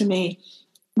said to me,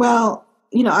 well,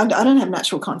 you know, I don't have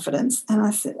natural confidence. And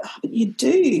I said, oh, but you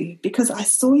do, because I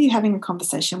saw you having a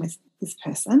conversation with this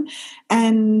person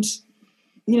and,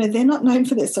 you know, they're not known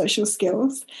for their social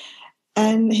skills.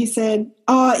 And he said,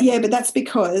 oh, yeah, but that's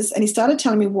because, and he started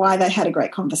telling me why they had a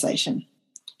great conversation,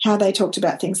 how they talked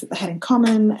about things that they had in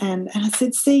common. And I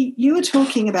said, see, you were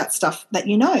talking about stuff that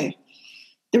you know.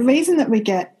 The reason that we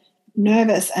get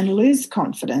nervous and lose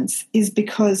confidence is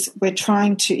because we're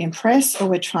trying to impress or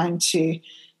we're trying to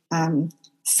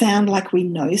sound like we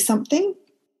know something.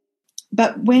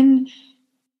 But when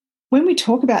when we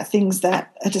talk about things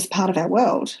that are just part of our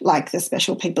world, like the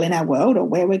special people in our world or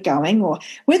where we're going or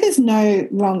where there's no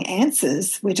wrong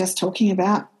answers, we're just talking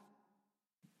about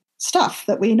stuff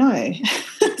that we know,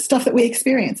 stuff that we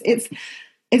experience.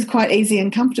 It's quite easy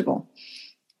and comfortable.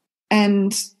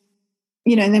 And,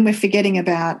 and then we're forgetting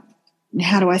about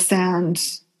how do I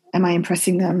sound? Am I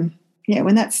impressing them? Yeah,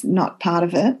 when that's not part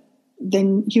of it,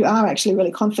 then you are actually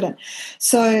really confident.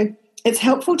 So it's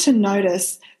helpful to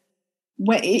notice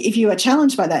if you are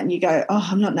challenged by that and you go, oh,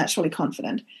 I'm not naturally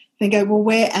confident, then go, well,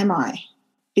 where am I?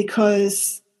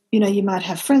 Because, you might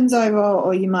have friends over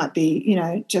or you might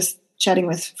be, just chatting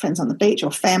with friends on the beach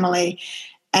or family.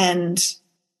 And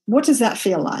what does that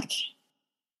feel like?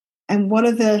 And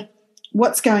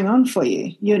what's going on for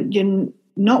you? You're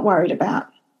not worried about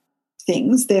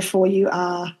things. Therefore, you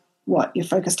are you're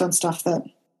focused on stuff that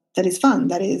is fun,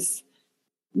 that is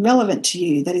relevant to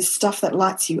you, that is stuff that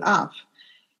lights you up.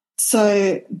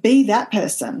 So be that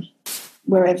person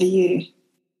wherever you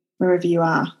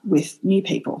are with new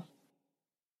people.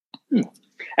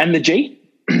 And the G?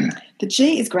 The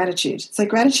G is gratitude. So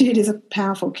gratitude is a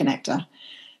powerful connector.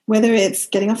 Whether it's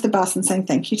getting off the bus and saying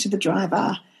thank you to the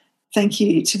driver, thank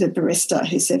you to the barista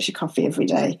who serves you coffee every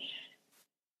day.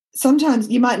 Sometimes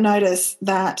you might notice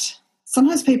that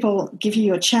sometimes people give you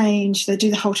your change, they do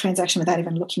the whole transaction without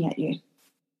even looking at you.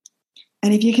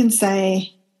 And if you can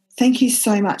say, thank you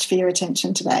so much for your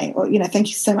attention today, or, thank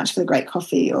you so much for the great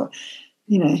coffee, or,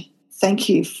 thank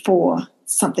you for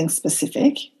something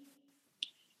specific,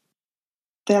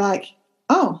 they're like,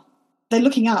 oh, they're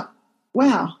looking up.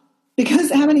 Wow.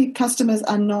 Because how many customers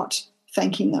are not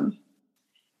thanking them?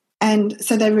 And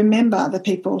so they remember the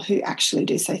people who actually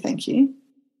do say thank you.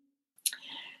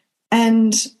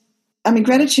 And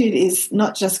gratitude is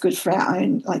not just good for our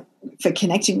own, for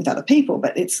connecting with other people,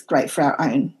 but it's great for our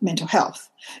own mental health.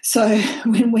 So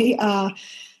when we are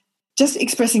just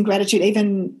expressing gratitude,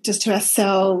 even just to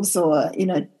ourselves, or,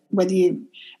 whether you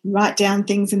write down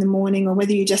things in the morning or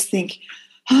whether you just think,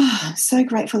 I'm so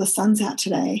grateful the sun's out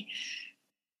today,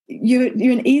 you're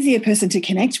an easier person to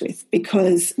connect with,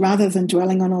 because rather than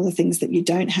dwelling on all the things that you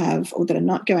don't have or that are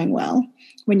not going well,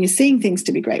 when you're seeing things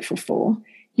to be grateful for,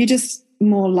 you're just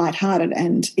more lighthearted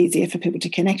and easier for people to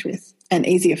connect with, and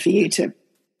easier for you to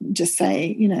just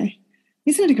say,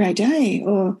 isn't it a great day,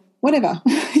 or whatever.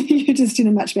 You're just in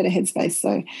a much better headspace.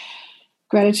 So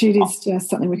gratitude is just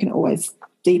something we can always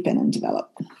deepen and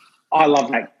develop. I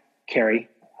love that, Kerry.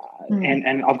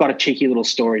 And I've got a cheeky little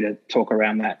story to talk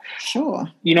around that. Sure.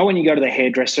 When you go to the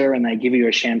hairdresser and they give you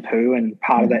a shampoo, and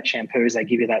part of that shampoo is they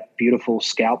give you that beautiful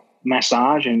scalp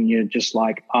massage, and you're just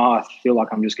like, oh, I feel like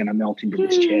I'm just going to melt into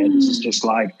this chair. This is just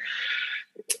like,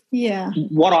 yeah.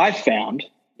 What I've found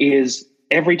is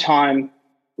every time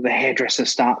the hairdresser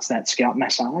starts that scalp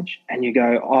massage and you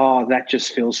go, oh, that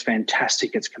just feels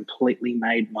fantastic, it's completely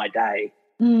made my day,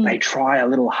 they try a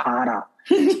little harder.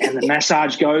 And the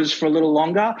massage goes for a little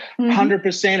longer.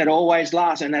 100%, it always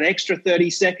lasts. And that extra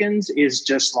 30 seconds is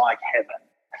just like heaven.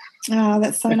 Oh,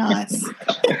 that's so nice.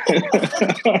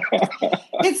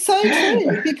 It's so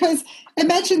true, because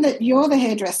imagine that you're the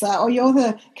hairdresser or you're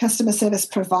the customer service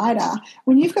provider.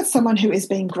 When you've got someone who is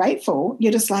being grateful,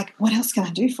 you're just like, what else can I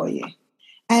do for you?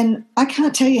 And I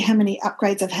can't tell you how many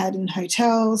upgrades I've had in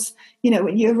hotels,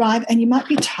 when you arrive and you might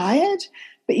be tired,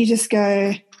 but you just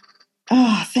go,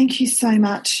 oh, thank you so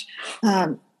much.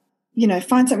 Find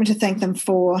something to thank them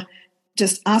for.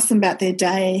 Just ask them about their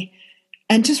day.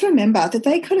 And just remember that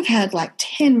they could have had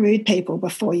 10 rude people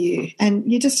before you,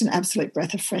 and you're just an absolute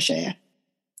breath of fresh air.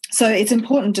 So it's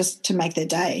important just to make their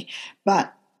day.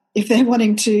 But if they're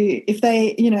if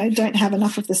they don't have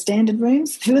enough of the standard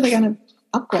rooms, who are they going to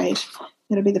upgrade?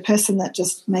 It'll be the person that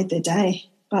just made their day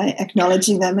by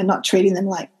acknowledging them and not treating them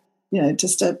like,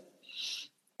 just a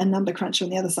number cruncher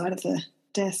on the other side of the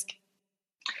desk.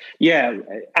 Yeah,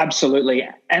 absolutely.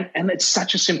 And it's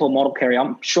such a simple model, Kerry.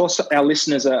 I'm sure our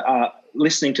listeners are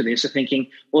listening to this are thinking,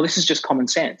 well, this is just common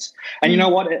sense. And you know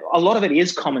what? A lot of it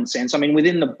is common sense.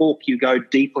 Within the book, you go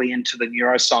deeply into the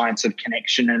neuroscience of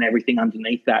connection and everything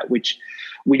underneath that, which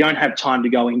we don't have time to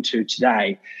go into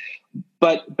today.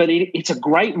 But it's a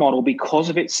great model because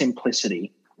of its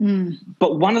simplicity.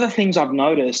 But one of the things I've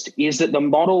noticed is that the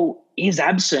model is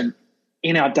absent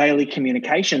in our daily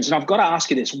communications. And I've got to ask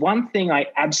you this. One thing I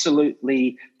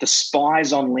absolutely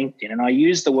despise on LinkedIn, and I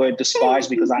use the word despise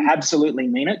because I absolutely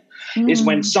mean it, is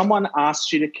when someone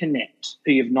asks you to connect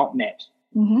who you've not met,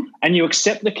 and you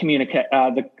accept the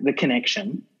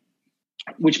connection,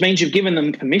 which means you've given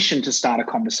them permission to start a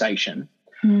conversation.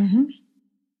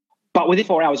 But within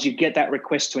 4 hours, you get that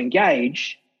request to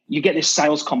engage. you get this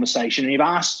sales conversation and you've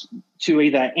asked to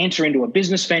either enter into a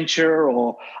business venture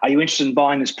or are you interested in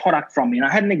buying this product from me? And I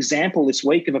had an example this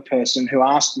week of a person who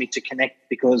asked me to connect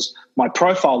because my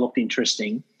profile looked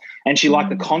interesting and she liked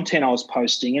the content I was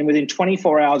posting. And within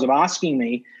 24 hours of asking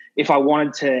me if I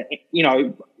wanted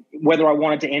to, whether I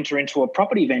wanted to enter into a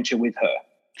property venture with her.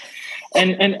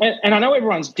 And I know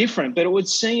everyone's different, but it would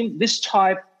seem this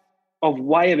type of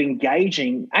way of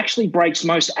engaging actually breaks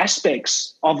most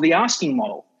aspects of the asking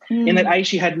model. In that A,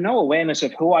 she had no awareness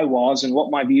of who I was and what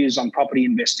my views on property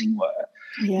investing were.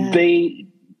 Yeah. B,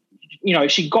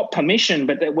 she got permission,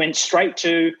 but that went straight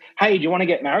to, hey, do you want to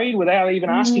get married, without even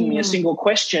asking me a single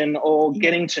question or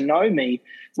getting to know me,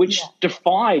 which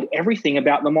defied everything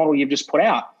about the model you've just put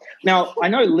out. Now, I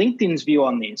know LinkedIn's view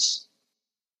on this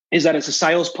is that it's a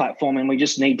sales platform and we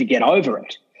just need to get over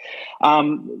it.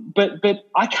 But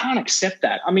I can't accept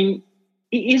that. I mean,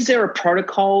 is there a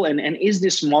protocol and is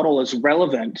this model as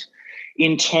relevant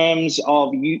in terms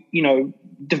of,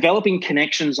 developing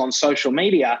connections on social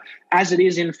media as it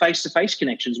is in face-to-face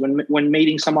connections when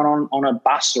meeting someone on a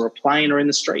bus or a plane or in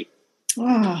the street?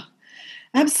 Oh,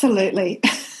 absolutely.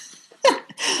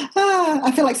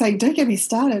 I feel like saying, don't get me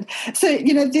started. So,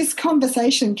 this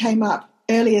conversation came up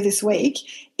earlier this week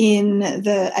in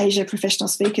the Asia Professional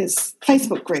Speakers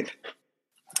Facebook group.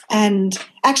 And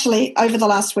actually, over the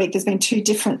last week, there's been 2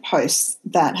 different posts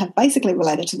that have basically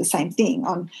related to the same thing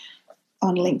on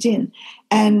LinkedIn.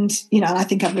 And, I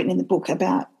think I've written in the book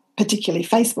about particularly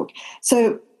Facebook.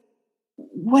 So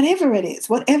whatever it is,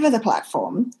 whatever the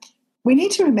platform, we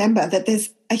need to remember that there's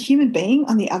a human being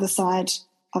on the other side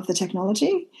of the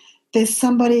technology. There's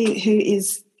somebody who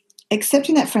is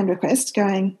accepting that friend request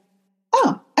going,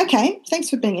 oh, okay, thanks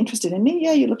for being interested in me.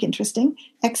 Yeah, you look interesting.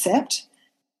 Accept.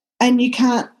 And you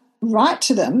can't write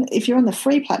to them. If you're on the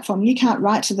free platform, you can't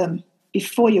write to them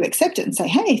before you accept it and say,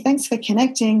 hey, thanks for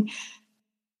connecting.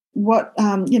 What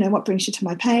brings you to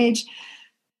my page?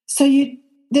 So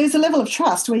there's a level of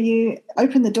trust where you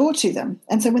open the door to them.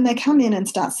 And so when they come in and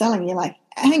start selling, you're like,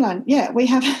 hang on, we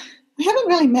haven't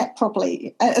really met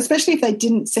properly, especially if they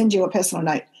didn't send you a personal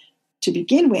note to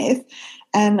begin with.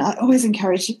 And I always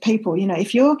encourage people,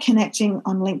 if you're connecting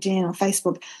on LinkedIn or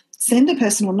Facebook, send a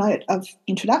personal note of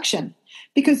introduction,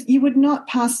 because you would not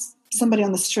pass somebody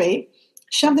on the street,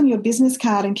 shove them your business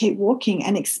card and keep walking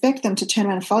and expect them to turn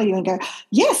around and follow you and go,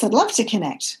 yes, I'd love to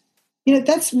connect.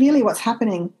 That's really what's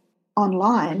happening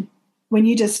online when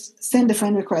you just send a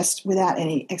friend request without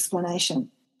any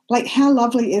explanation. Like, how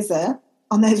lovely is it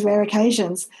on those rare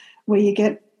occasions where you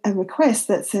get a request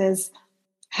that says,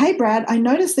 hey, Brad, I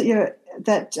noticed that you're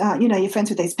friends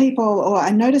with these people, or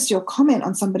I noticed your comment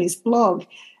on somebody's blog.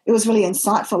 It was really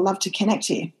insightful. Love to connect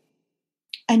you.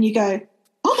 And you go,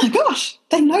 oh my gosh,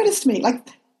 they noticed me. Like,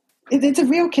 it's a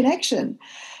real connection.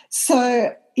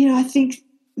 So, I think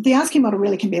the asking model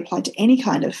really can be applied to any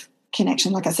kind of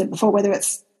connection, like I said before, whether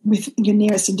it's with your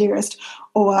nearest and dearest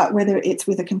or whether it's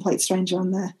with a complete stranger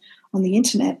on the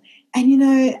internet.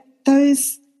 And,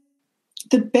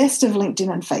 the best of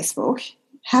LinkedIn and Facebook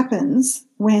happens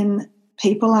when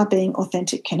people are being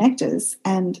authentic connectors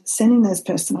and sending those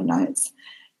personal notes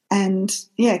and,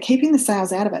 keeping the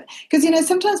sales out of it. Because,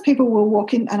 sometimes people will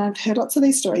walk in, and I've heard lots of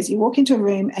these stories, you walk into a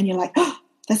room and you're like, oh,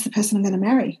 that's the person I'm going to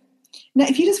marry. Now,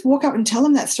 if you just walk up and tell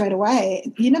them that straight away,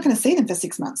 you're not going to see them for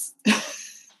 6 months.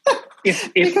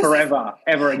 If forever,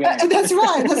 ever again. That's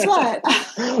right.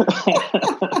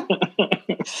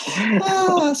 I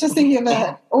was just thinking of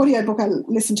an audiobook I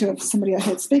listened to of somebody I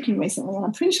heard speaking recently, and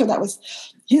I'm pretty sure that was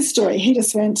his story. He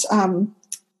just went,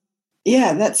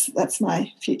 that's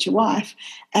my future wife.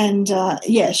 And,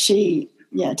 she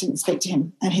didn't speak to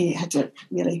him, and he had to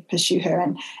really pursue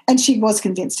her. And she was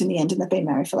convinced in the end, and they've been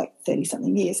married for like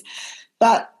 30-something years.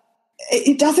 But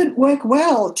it doesn't work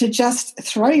well to just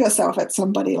throw yourself at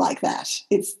somebody like that.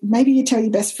 It's maybe you tell your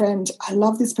best friend, I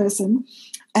love this person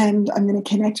and I'm going to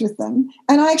connect with them.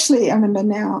 And I remember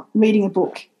now reading a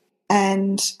book,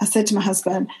 and I said to my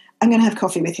husband, I'm going to have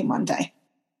coffee with him one day.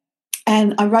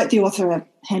 And I wrote the author a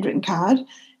handwritten card,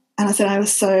 and I said, I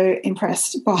was so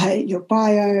impressed by your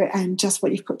bio and just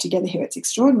what you've put together here. It's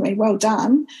extraordinary. Well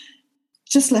done.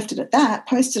 Just left it at that,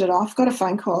 posted it off, got a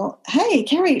phone call. Hey,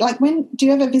 Kerry, like, when do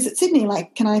you ever visit Sydney?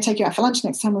 Like, can I take you out for lunch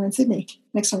next time you're in Sydney?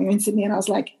 And I was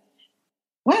like,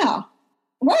 wow,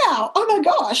 oh my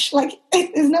gosh. Like,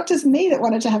 it's not just me that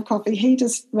wanted to have coffee. He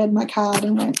just read my card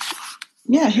and went,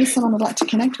 yeah, here's someone I'd like to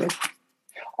connect with.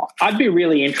 I'd be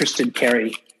really interested,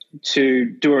 Kerry, to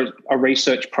do a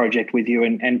research project with you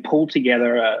and pull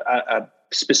together a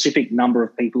specific number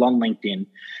of people on LinkedIn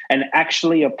and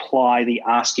actually apply the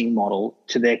asking model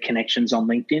to their connections on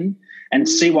LinkedIn and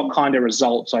see what kind of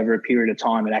results over a period of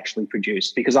time it actually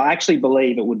produced, because I actually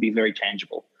believe it would be very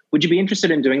tangible. Would you be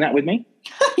interested in doing that with me?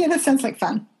 Yeah, that sounds like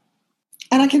fun.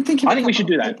 And I can think of I think we should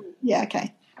do that. Yeah,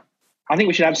 okay. I think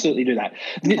we should absolutely do that.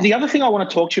 Okay. The other thing I want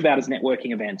to talk to you about is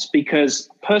networking events, because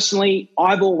personally,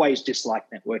 I've always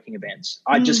disliked networking events.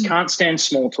 I just can't stand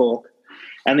small talk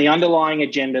and the underlying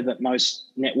agenda that most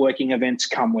networking events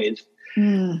come with.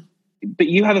 But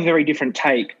you have a very different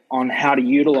take on how to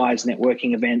utilize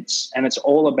networking events, and it's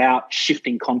all about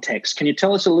shifting context. Can you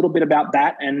tell us a little bit about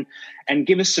that and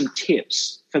give us some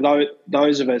tips for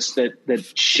those of us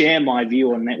that share my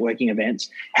view on networking events,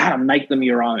 how to make them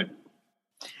your own?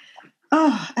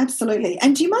 Oh, absolutely.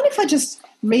 And do you mind if I just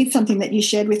read something that you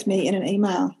shared with me in an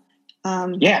email?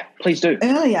 Yeah, please do.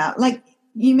 Earlier, like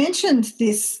you mentioned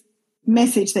this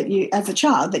message that you, as a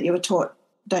child, that you were taught,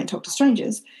 don't talk to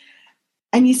strangers.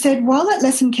 And you said, while that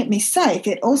lesson kept me safe,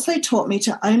 it also taught me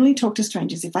to only talk to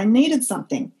strangers if I needed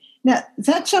something. Now,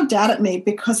 that jumped out at me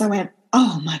because I went,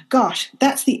 oh my gosh,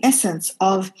 that's the essence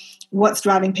of what's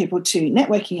driving people to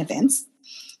networking events,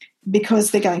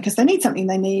 because they're going because they need something.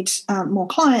 They need more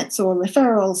clients or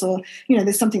referrals, or,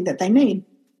 there's something that they need.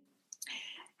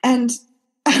 And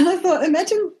I thought,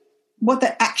 imagine what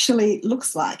that actually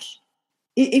looks like.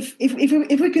 If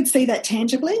we could see that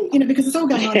tangibly, because it's all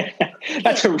going on.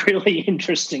 That's a really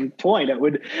interesting point. It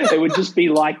would just be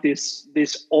like this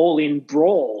all-in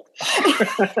brawl.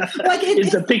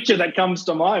 It's a picture that comes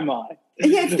to my mind.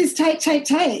 Yeah, it's this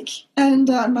take, and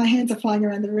my hands are flying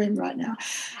around the room right now.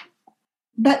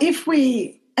 But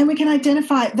we can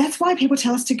identify, that's why people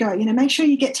tell us to go, make sure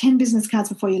you get 10 business cards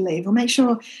before you leave, or make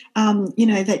sure,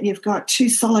 that you've got 2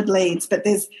 solid leads, but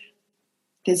there's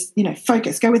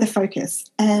focus, go with a focus.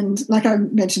 And like I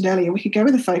mentioned earlier, we could go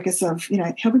with a focus of,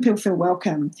 helping people feel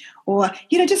welcome, or,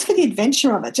 just for the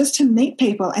adventure of it, just to meet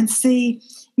people and see,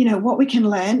 what we can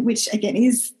learn, which again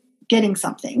is getting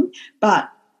something,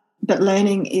 but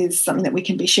learning is something that we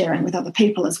can be sharing with other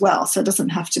people as well. So it doesn't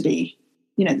have to be,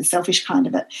 the selfish kind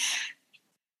of it.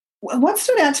 What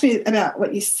stood out to me about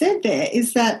what you said there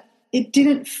is that it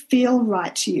didn't feel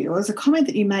right to you. Or as a comment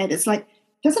that you made, it's like,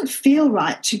 it doesn't feel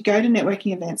right to go to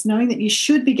networking events knowing that you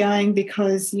should be going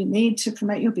because you need to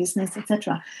promote your business,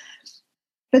 etc.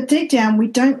 But deep down, we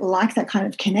don't like that kind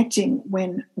of connecting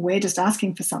when we're just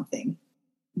asking for something.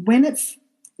 When it's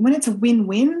a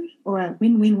win-win or a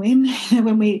win-win-win,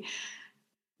 when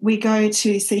we go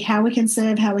to see how we can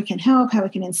serve, how we can help, how we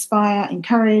can inspire,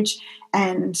 encourage,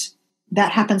 and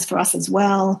that happens for us as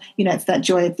well. It's that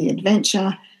joy of the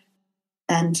adventure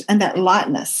and that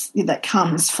lightness that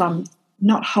comes from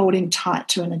not holding tight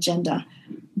to an agenda.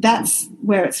 That's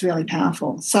where it's really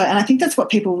powerful. So, and I think that's what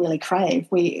people really crave.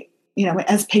 We,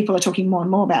 as people are talking more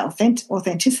and more about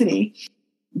authenticity,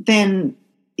 then,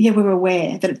 we're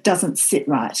aware that it doesn't sit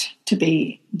right to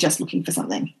be just looking for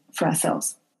something for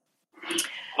ourselves.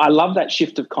 I love that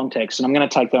shift of context, and I'm going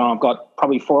to take that on. I've got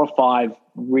probably 4 or 5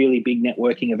 really big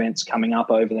networking events coming up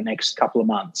over the next couple of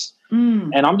months.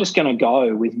 And I'm just going to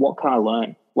go with, what can I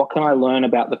learn? What can I learn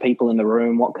about the people in the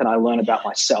room? What can I learn about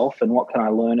myself? And what can I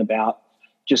learn about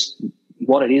just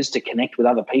what it is to connect with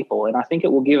other people? And I think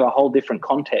it will give a whole different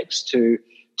context to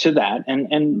that.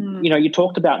 And you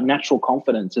talked about natural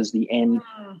confidence as the end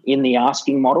in the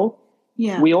asking model.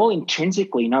 Yeah. We all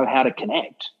intrinsically know how to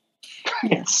connect.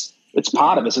 Yeah. It's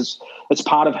part of us. It's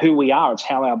part of who we are. It's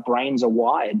how our brains are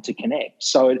wired to connect.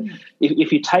 So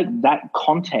if you take that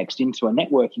context into a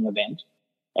networking event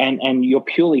and you're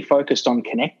purely focused on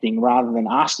connecting rather than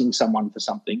asking someone for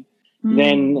something,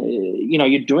 then,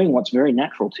 you're doing what's very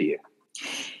natural to you.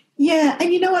 Yeah.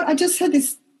 And you know what? I just had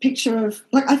this picture of,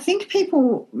 I think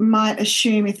people might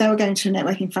assume if they were going to a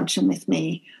networking function with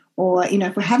me, or,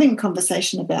 if we're having a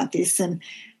conversation about this and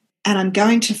I'm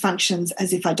going to functions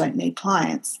as if I don't need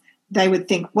clients, they would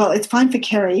think, well, it's fine for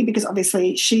Kerry because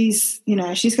obviously she's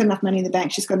got enough money in the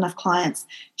bank, she's got enough clients,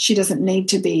 she doesn't need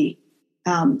to be,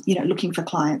 looking for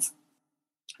clients.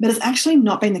 But it's actually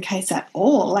not been the case at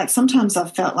all. Sometimes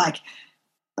I've felt like,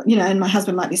 and my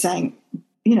husband might be saying, have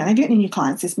you got any new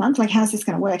clients this month? How's this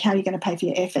going to work? How are you going to pay for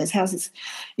your airfares? How's this,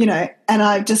 and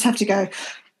I just have to go,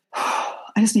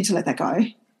 I just need to let that go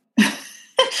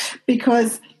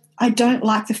because I don't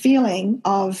like the feeling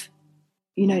of,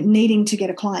 needing to get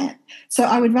a client. So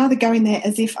I would rather go in there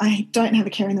as if I don't have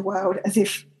a care in the world, as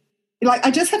if,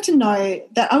 I just have to know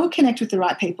that I will connect with the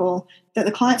right people, that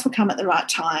the clients will come at the right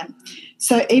time.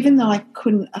 So even though I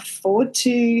couldn't afford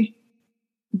to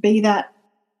be that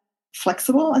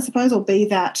flexible, I suppose, or be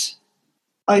that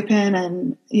open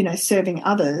and, serving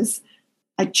others,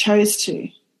 I chose to.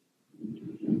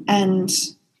 And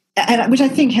which I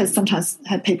think has sometimes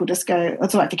had people just go, oh,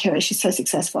 it's all right for Kerry, she's so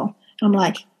successful. I'm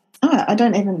like, oh, I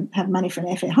don't even have money for an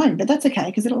airfare home, but that's okay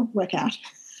because it'll work out.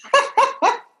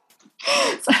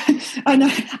 So I know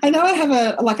I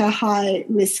have a high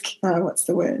risk, what's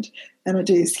the word? And I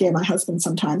do scare my husband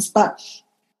sometimes. But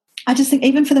I just think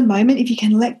even for the moment, if you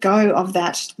can let go of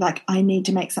that, like I need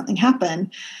to make something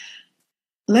happen,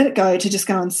 let it go to just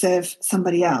go and serve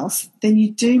somebody else, then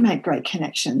you do make great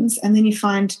connections and then you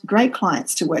find great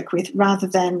clients to work with rather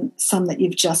than some that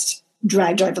you've just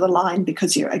dragged over the line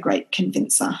because you're a great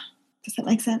convincer. Does that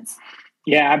make sense?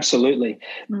 Yeah, absolutely.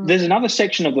 There's another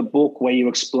section of the book where you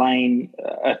explain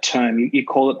a term. You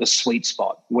call it the sweet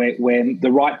spot, where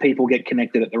the right people get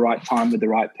connected at the right time with the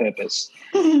right purpose.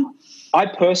 I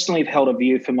personally have held a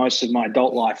view for most of my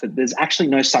adult life that there's actually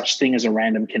no such thing as a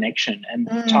random connection. And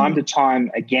time to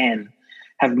time, again,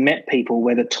 have met people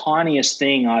where the tiniest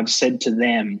thing I've said to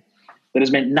them that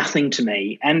has meant nothing to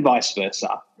me and vice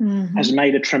versa has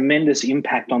made a tremendous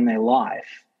impact on their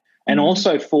life. And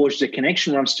also forged a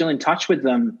connection where I'm still in touch with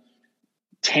them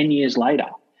 10 years later,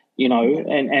 you know,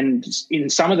 and in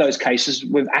some of those cases,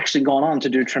 we've actually gone on to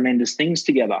do tremendous things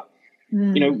together.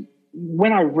 You know,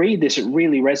 when I read this, it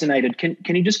really resonated.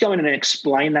 Can you just go in and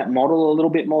explain that model a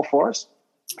little bit more for us?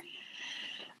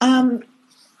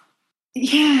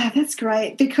 Yeah, that's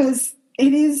great because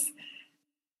it is,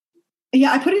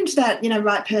 I put it into that, you know,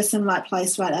 right person, right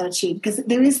place, right attitude, because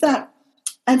there is that,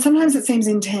 and sometimes it seems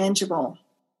intangible.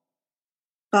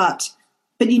 But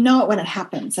you know it when it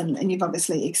happens, and you've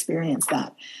obviously experienced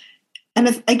that.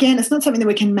 And again, it's not something that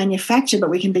we can manufacture, but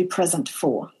we can be present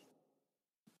for.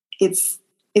 It's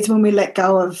when we let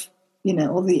go of, you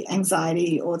know, all the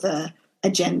anxiety or the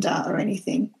agenda or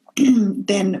anything,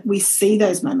 then we see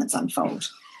those moments unfold.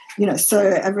 You know,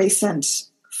 so a recent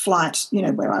flight, you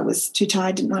know, where I was too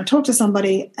tired, didn't want to talk to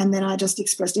somebody, and then I just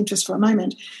expressed interest for a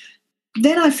moment.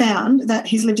 Then I found that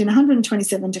he's lived in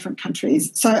 127 different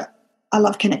countries. So I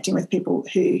love connecting with people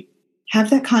who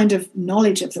have that kind of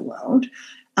knowledge of the world.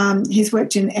 He's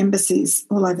worked in embassies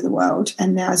all over the world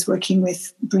and now is working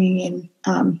with bringing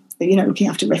in, looking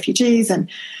after refugees. And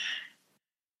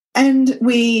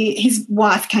his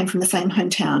wife came from the same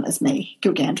hometown as me,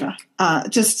 Gilgandra.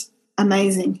 Just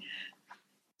amazing.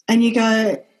 And you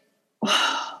go,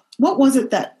 what was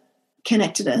it that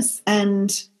connected us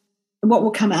and what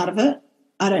will come out of it?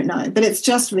 I don't know. But it's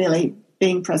just really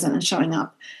being present and showing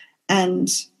up. And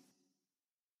so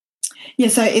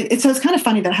it's kind of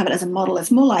funny that I have it as a model.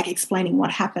 It's more like explaining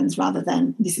what happens rather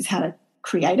than this is how to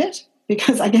create it,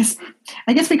 because I guess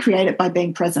we create it by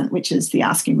being present, which is the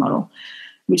asking model,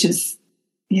 which is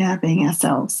being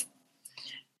ourselves.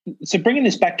 So bringing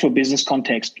this back to a business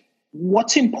context,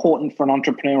 what's important for an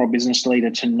entrepreneur or business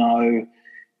leader to know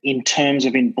in terms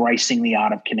of embracing the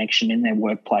art of connection in their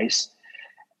workplace?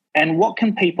 And what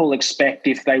can people expect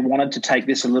if they wanted to take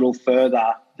this a little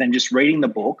further than just reading the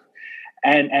book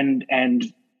and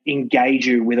engage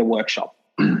you with a workshop?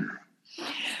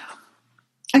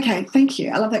 Okay, thank you.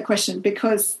 I love that question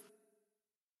because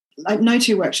no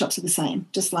two workshops are the same,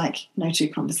 just like no two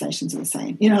conversations are the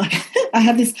same. You know, like I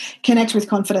have this Connect with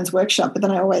Confidence workshop, but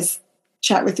then I always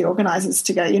chat with the organisers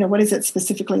to go, you know, what is it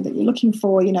specifically that you're looking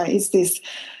for? You know, is this,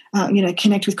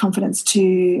 Connect with Confidence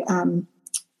to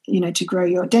to grow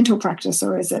your dental practice,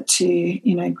 or is it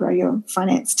to, grow your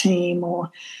finance team or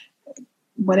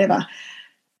whatever?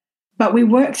 But we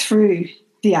work through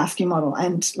the asking model.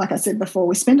 And like I said before,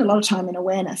 we spend a lot of time in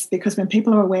awareness because when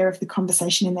people are aware of the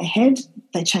conversation in their head,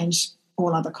 they change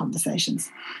all other conversations.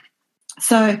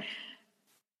 So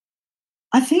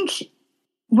I think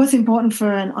what's important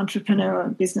for an entrepreneur or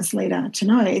business leader to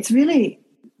know, it's really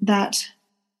that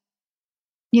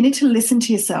you need to listen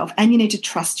to yourself and you need to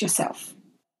trust yourself.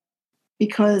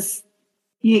 Because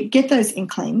you get those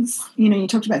inklings, you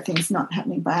talked about things not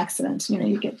happening by accident,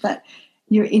 you get that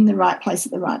you're in the right place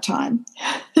at the right time.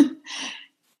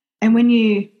 And when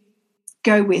you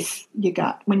go with your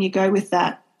gut, when you go with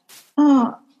that,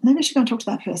 maybe I should go and talk to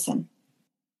that person.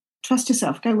 Trust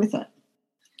yourself, go with it.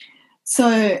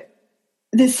 So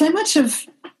there's so much of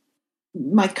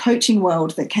my coaching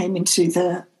world that came into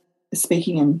the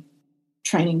speaking and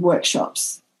training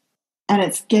workshops. And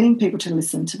it's getting people to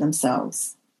listen to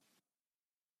themselves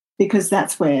because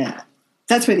that's where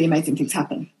the amazing things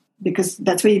happen, because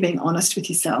that's where you're being honest with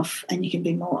yourself and you can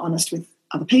be more honest with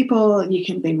other people. You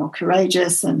can be more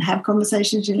courageous and have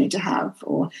conversations you need to have,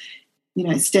 or,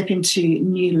 step into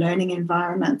new learning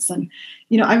environments. And,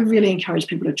 I really encourage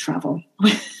people to travel,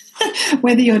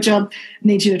 whether your job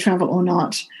needs you to travel or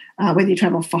not, whether you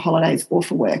travel for holidays or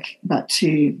for work, but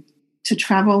to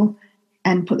travel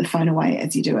and put the phone away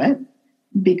as you do it,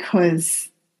 because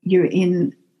you're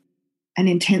in an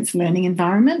intense learning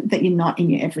environment that you're not in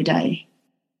your everyday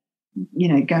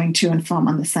going to and from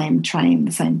on the same train,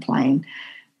 the same plane,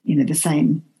 the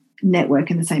same network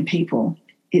and the same people.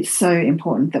 It's so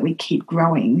important that we keep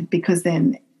growing, because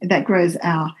then that grows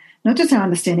not just our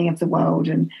understanding of the world,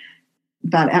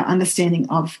 but our understanding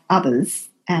of others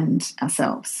and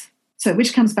ourselves. So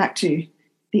which comes back to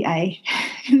the A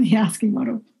in the asking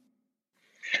model.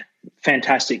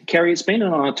 Fantastic. Kerry, it's been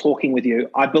an honour talking with you.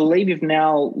 I believe you've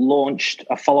now launched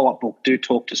a follow-up book, Do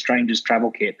Talk to Strangers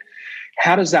Travel Kit.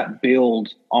 How does that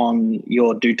build on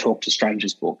your Do Talk to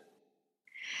Strangers book?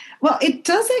 Well, it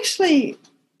does actually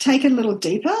take it a little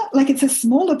deeper. Like, it's a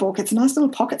smaller book. It's a nice little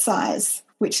pocket size,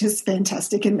 which is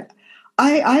fantastic. And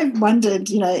I wondered,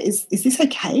 is this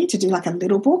okay to do like a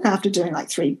little book after doing like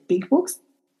 3 big books?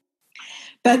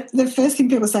 But the first thing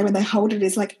people say when they hold it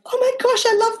is like, oh my gosh,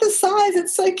 I love the size.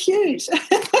 It's so cute.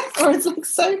 Or it's like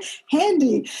so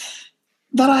handy.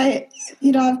 But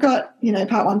I've got,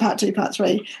 part 1, part 2, part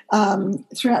 3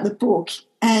 throughout the book.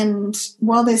 And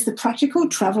while there's the practical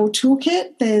travel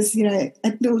toolkit, there's, a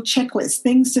little checklist,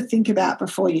 things to think about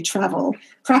before you travel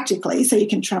practically, so you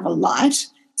can travel light,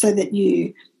 so that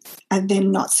you are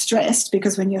then not stressed,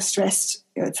 because when you're stressed,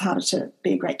 it's harder to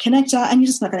be a great connector and you're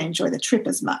just not going to enjoy the trip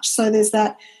as much. So there's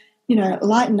that,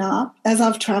 lighten up. As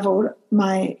I've traveled,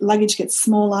 my luggage gets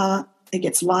smaller, it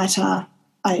gets lighter.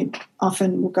 I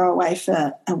often will go away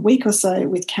for a week or so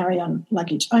with carry-on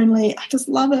luggage only. I just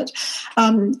love it.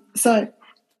 So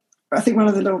I think one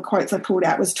of the little quotes I pulled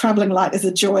out was, travelling light is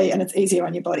a joy and it's easier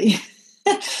on your body.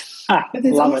 Love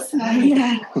it.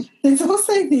 Yeah, there's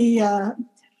also the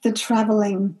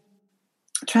travelling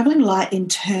light in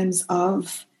terms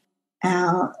of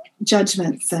our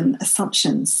judgments and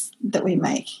assumptions that we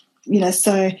make.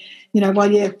 So,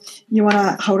 while you want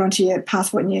to hold on to your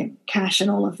passport and your cash and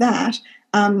all of that,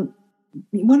 you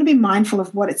want to be mindful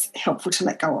of what it's helpful to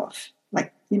let go of.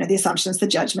 Like, the assumptions, the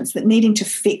judgments, that needing to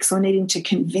fix or needing to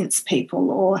convince people,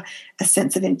 or a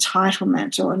sense of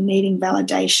entitlement, or needing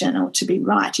validation or to be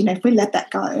right. If we let that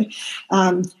go,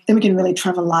 then we can really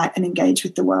travel light and engage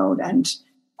with the world and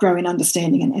grow in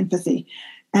understanding and empathy.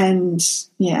 And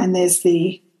there's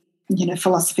the,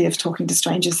 philosophy of talking to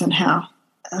strangers, and how,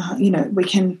 we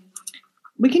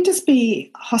can just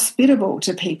be hospitable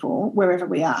to people wherever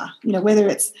we are. Whether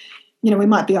it's, we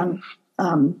might be on,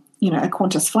 a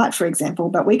Qantas flight, for example,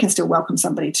 but we can still welcome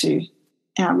somebody to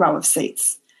our row of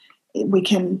seats. We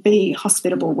can be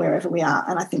hospitable wherever we are,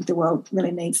 and I think the world really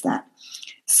needs that.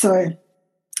 So,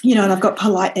 and I've got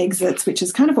polite exits, which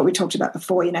is kind of what we talked about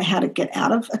before, how to get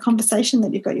out of a conversation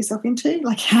that you've got yourself into,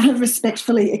 like how to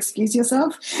respectfully excuse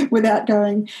yourself without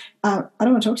going, I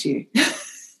don't want to talk to you.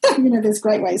 There's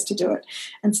great ways to do it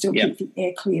and still keep the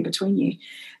air clear between you.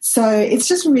 So it's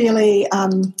just really,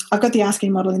 I've got the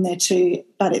asking model in there too,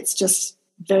 but it's just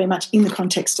very much in the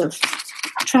context of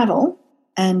travel,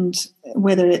 and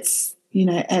whether it's,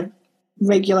 a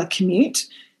regular commute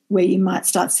where you might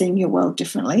start seeing your world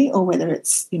differently, or whether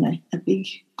it's, a big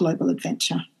global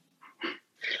adventure.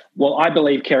 Well, I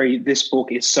believe, Kerry, this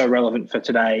book is so relevant for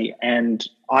today, and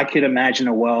I could imagine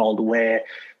a world where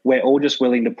we're all just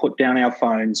willing to put down our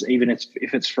phones, even if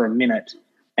it's for a minute,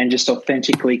 and just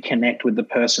authentically connect with the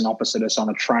person opposite us on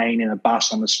a train, in a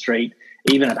bus, on the street,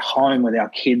 even at home with our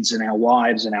kids and our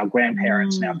wives and our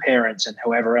grandparents and our parents and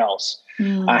whoever else,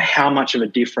 how much of a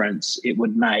difference it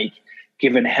would make,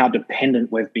 given how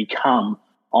dependent we've become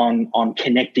on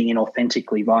connecting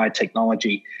inauthentically via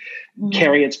technology.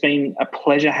 Kerry, it's been a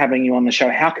pleasure having you on the show.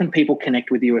 How can people connect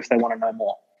with you if they want to know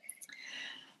more?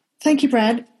 Thank you,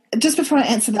 Brad. Just before I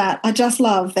answer that, I just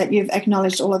love that you've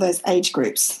acknowledged all of those age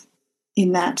groups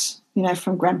in that,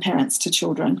 from grandparents to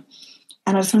children.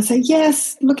 And I just want to say,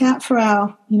 yes, look out for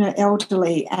our,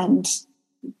 elderly, and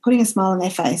putting a smile on their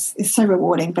face is so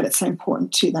rewarding, but it's so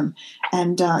important to them.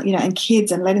 And, and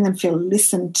kids, and letting them feel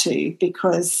listened to,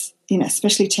 because,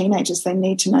 especially teenagers, they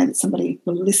need to know that somebody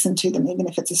will listen to them, even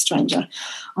if it's a stranger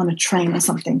on a train or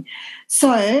something.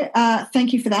 So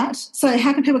thank you for that. So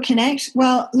how can people connect?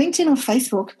 Well, LinkedIn or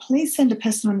Facebook, please send a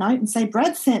personal note and say,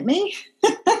 Brad sent me.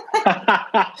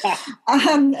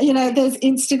 There's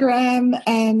Instagram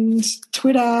and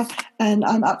Twitter, and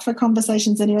I'm up for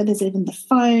conversations anyway. There's even the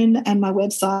phone and my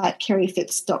website,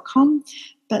 kerryphipps.com.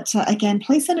 But again,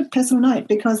 please send a personal note,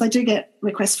 because I do get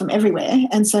requests from everywhere.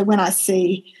 And so when I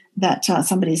see that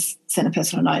somebody's sent a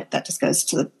personal note, that just goes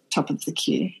to the top of the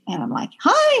queue. And I'm like,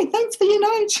 hi, thanks for your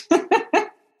note.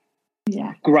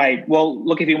 Yeah. Great. Well,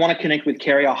 look, if you want to connect with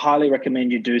Kerry, I highly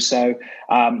recommend you do so.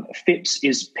 Phipps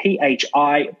is Phipps.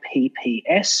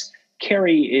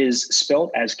 Kerry is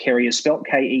spelt as Kerry is spelt,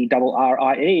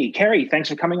 Kerrie. Kerry, thanks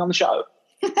for coming on the show.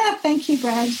 Thank you,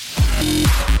 Brad.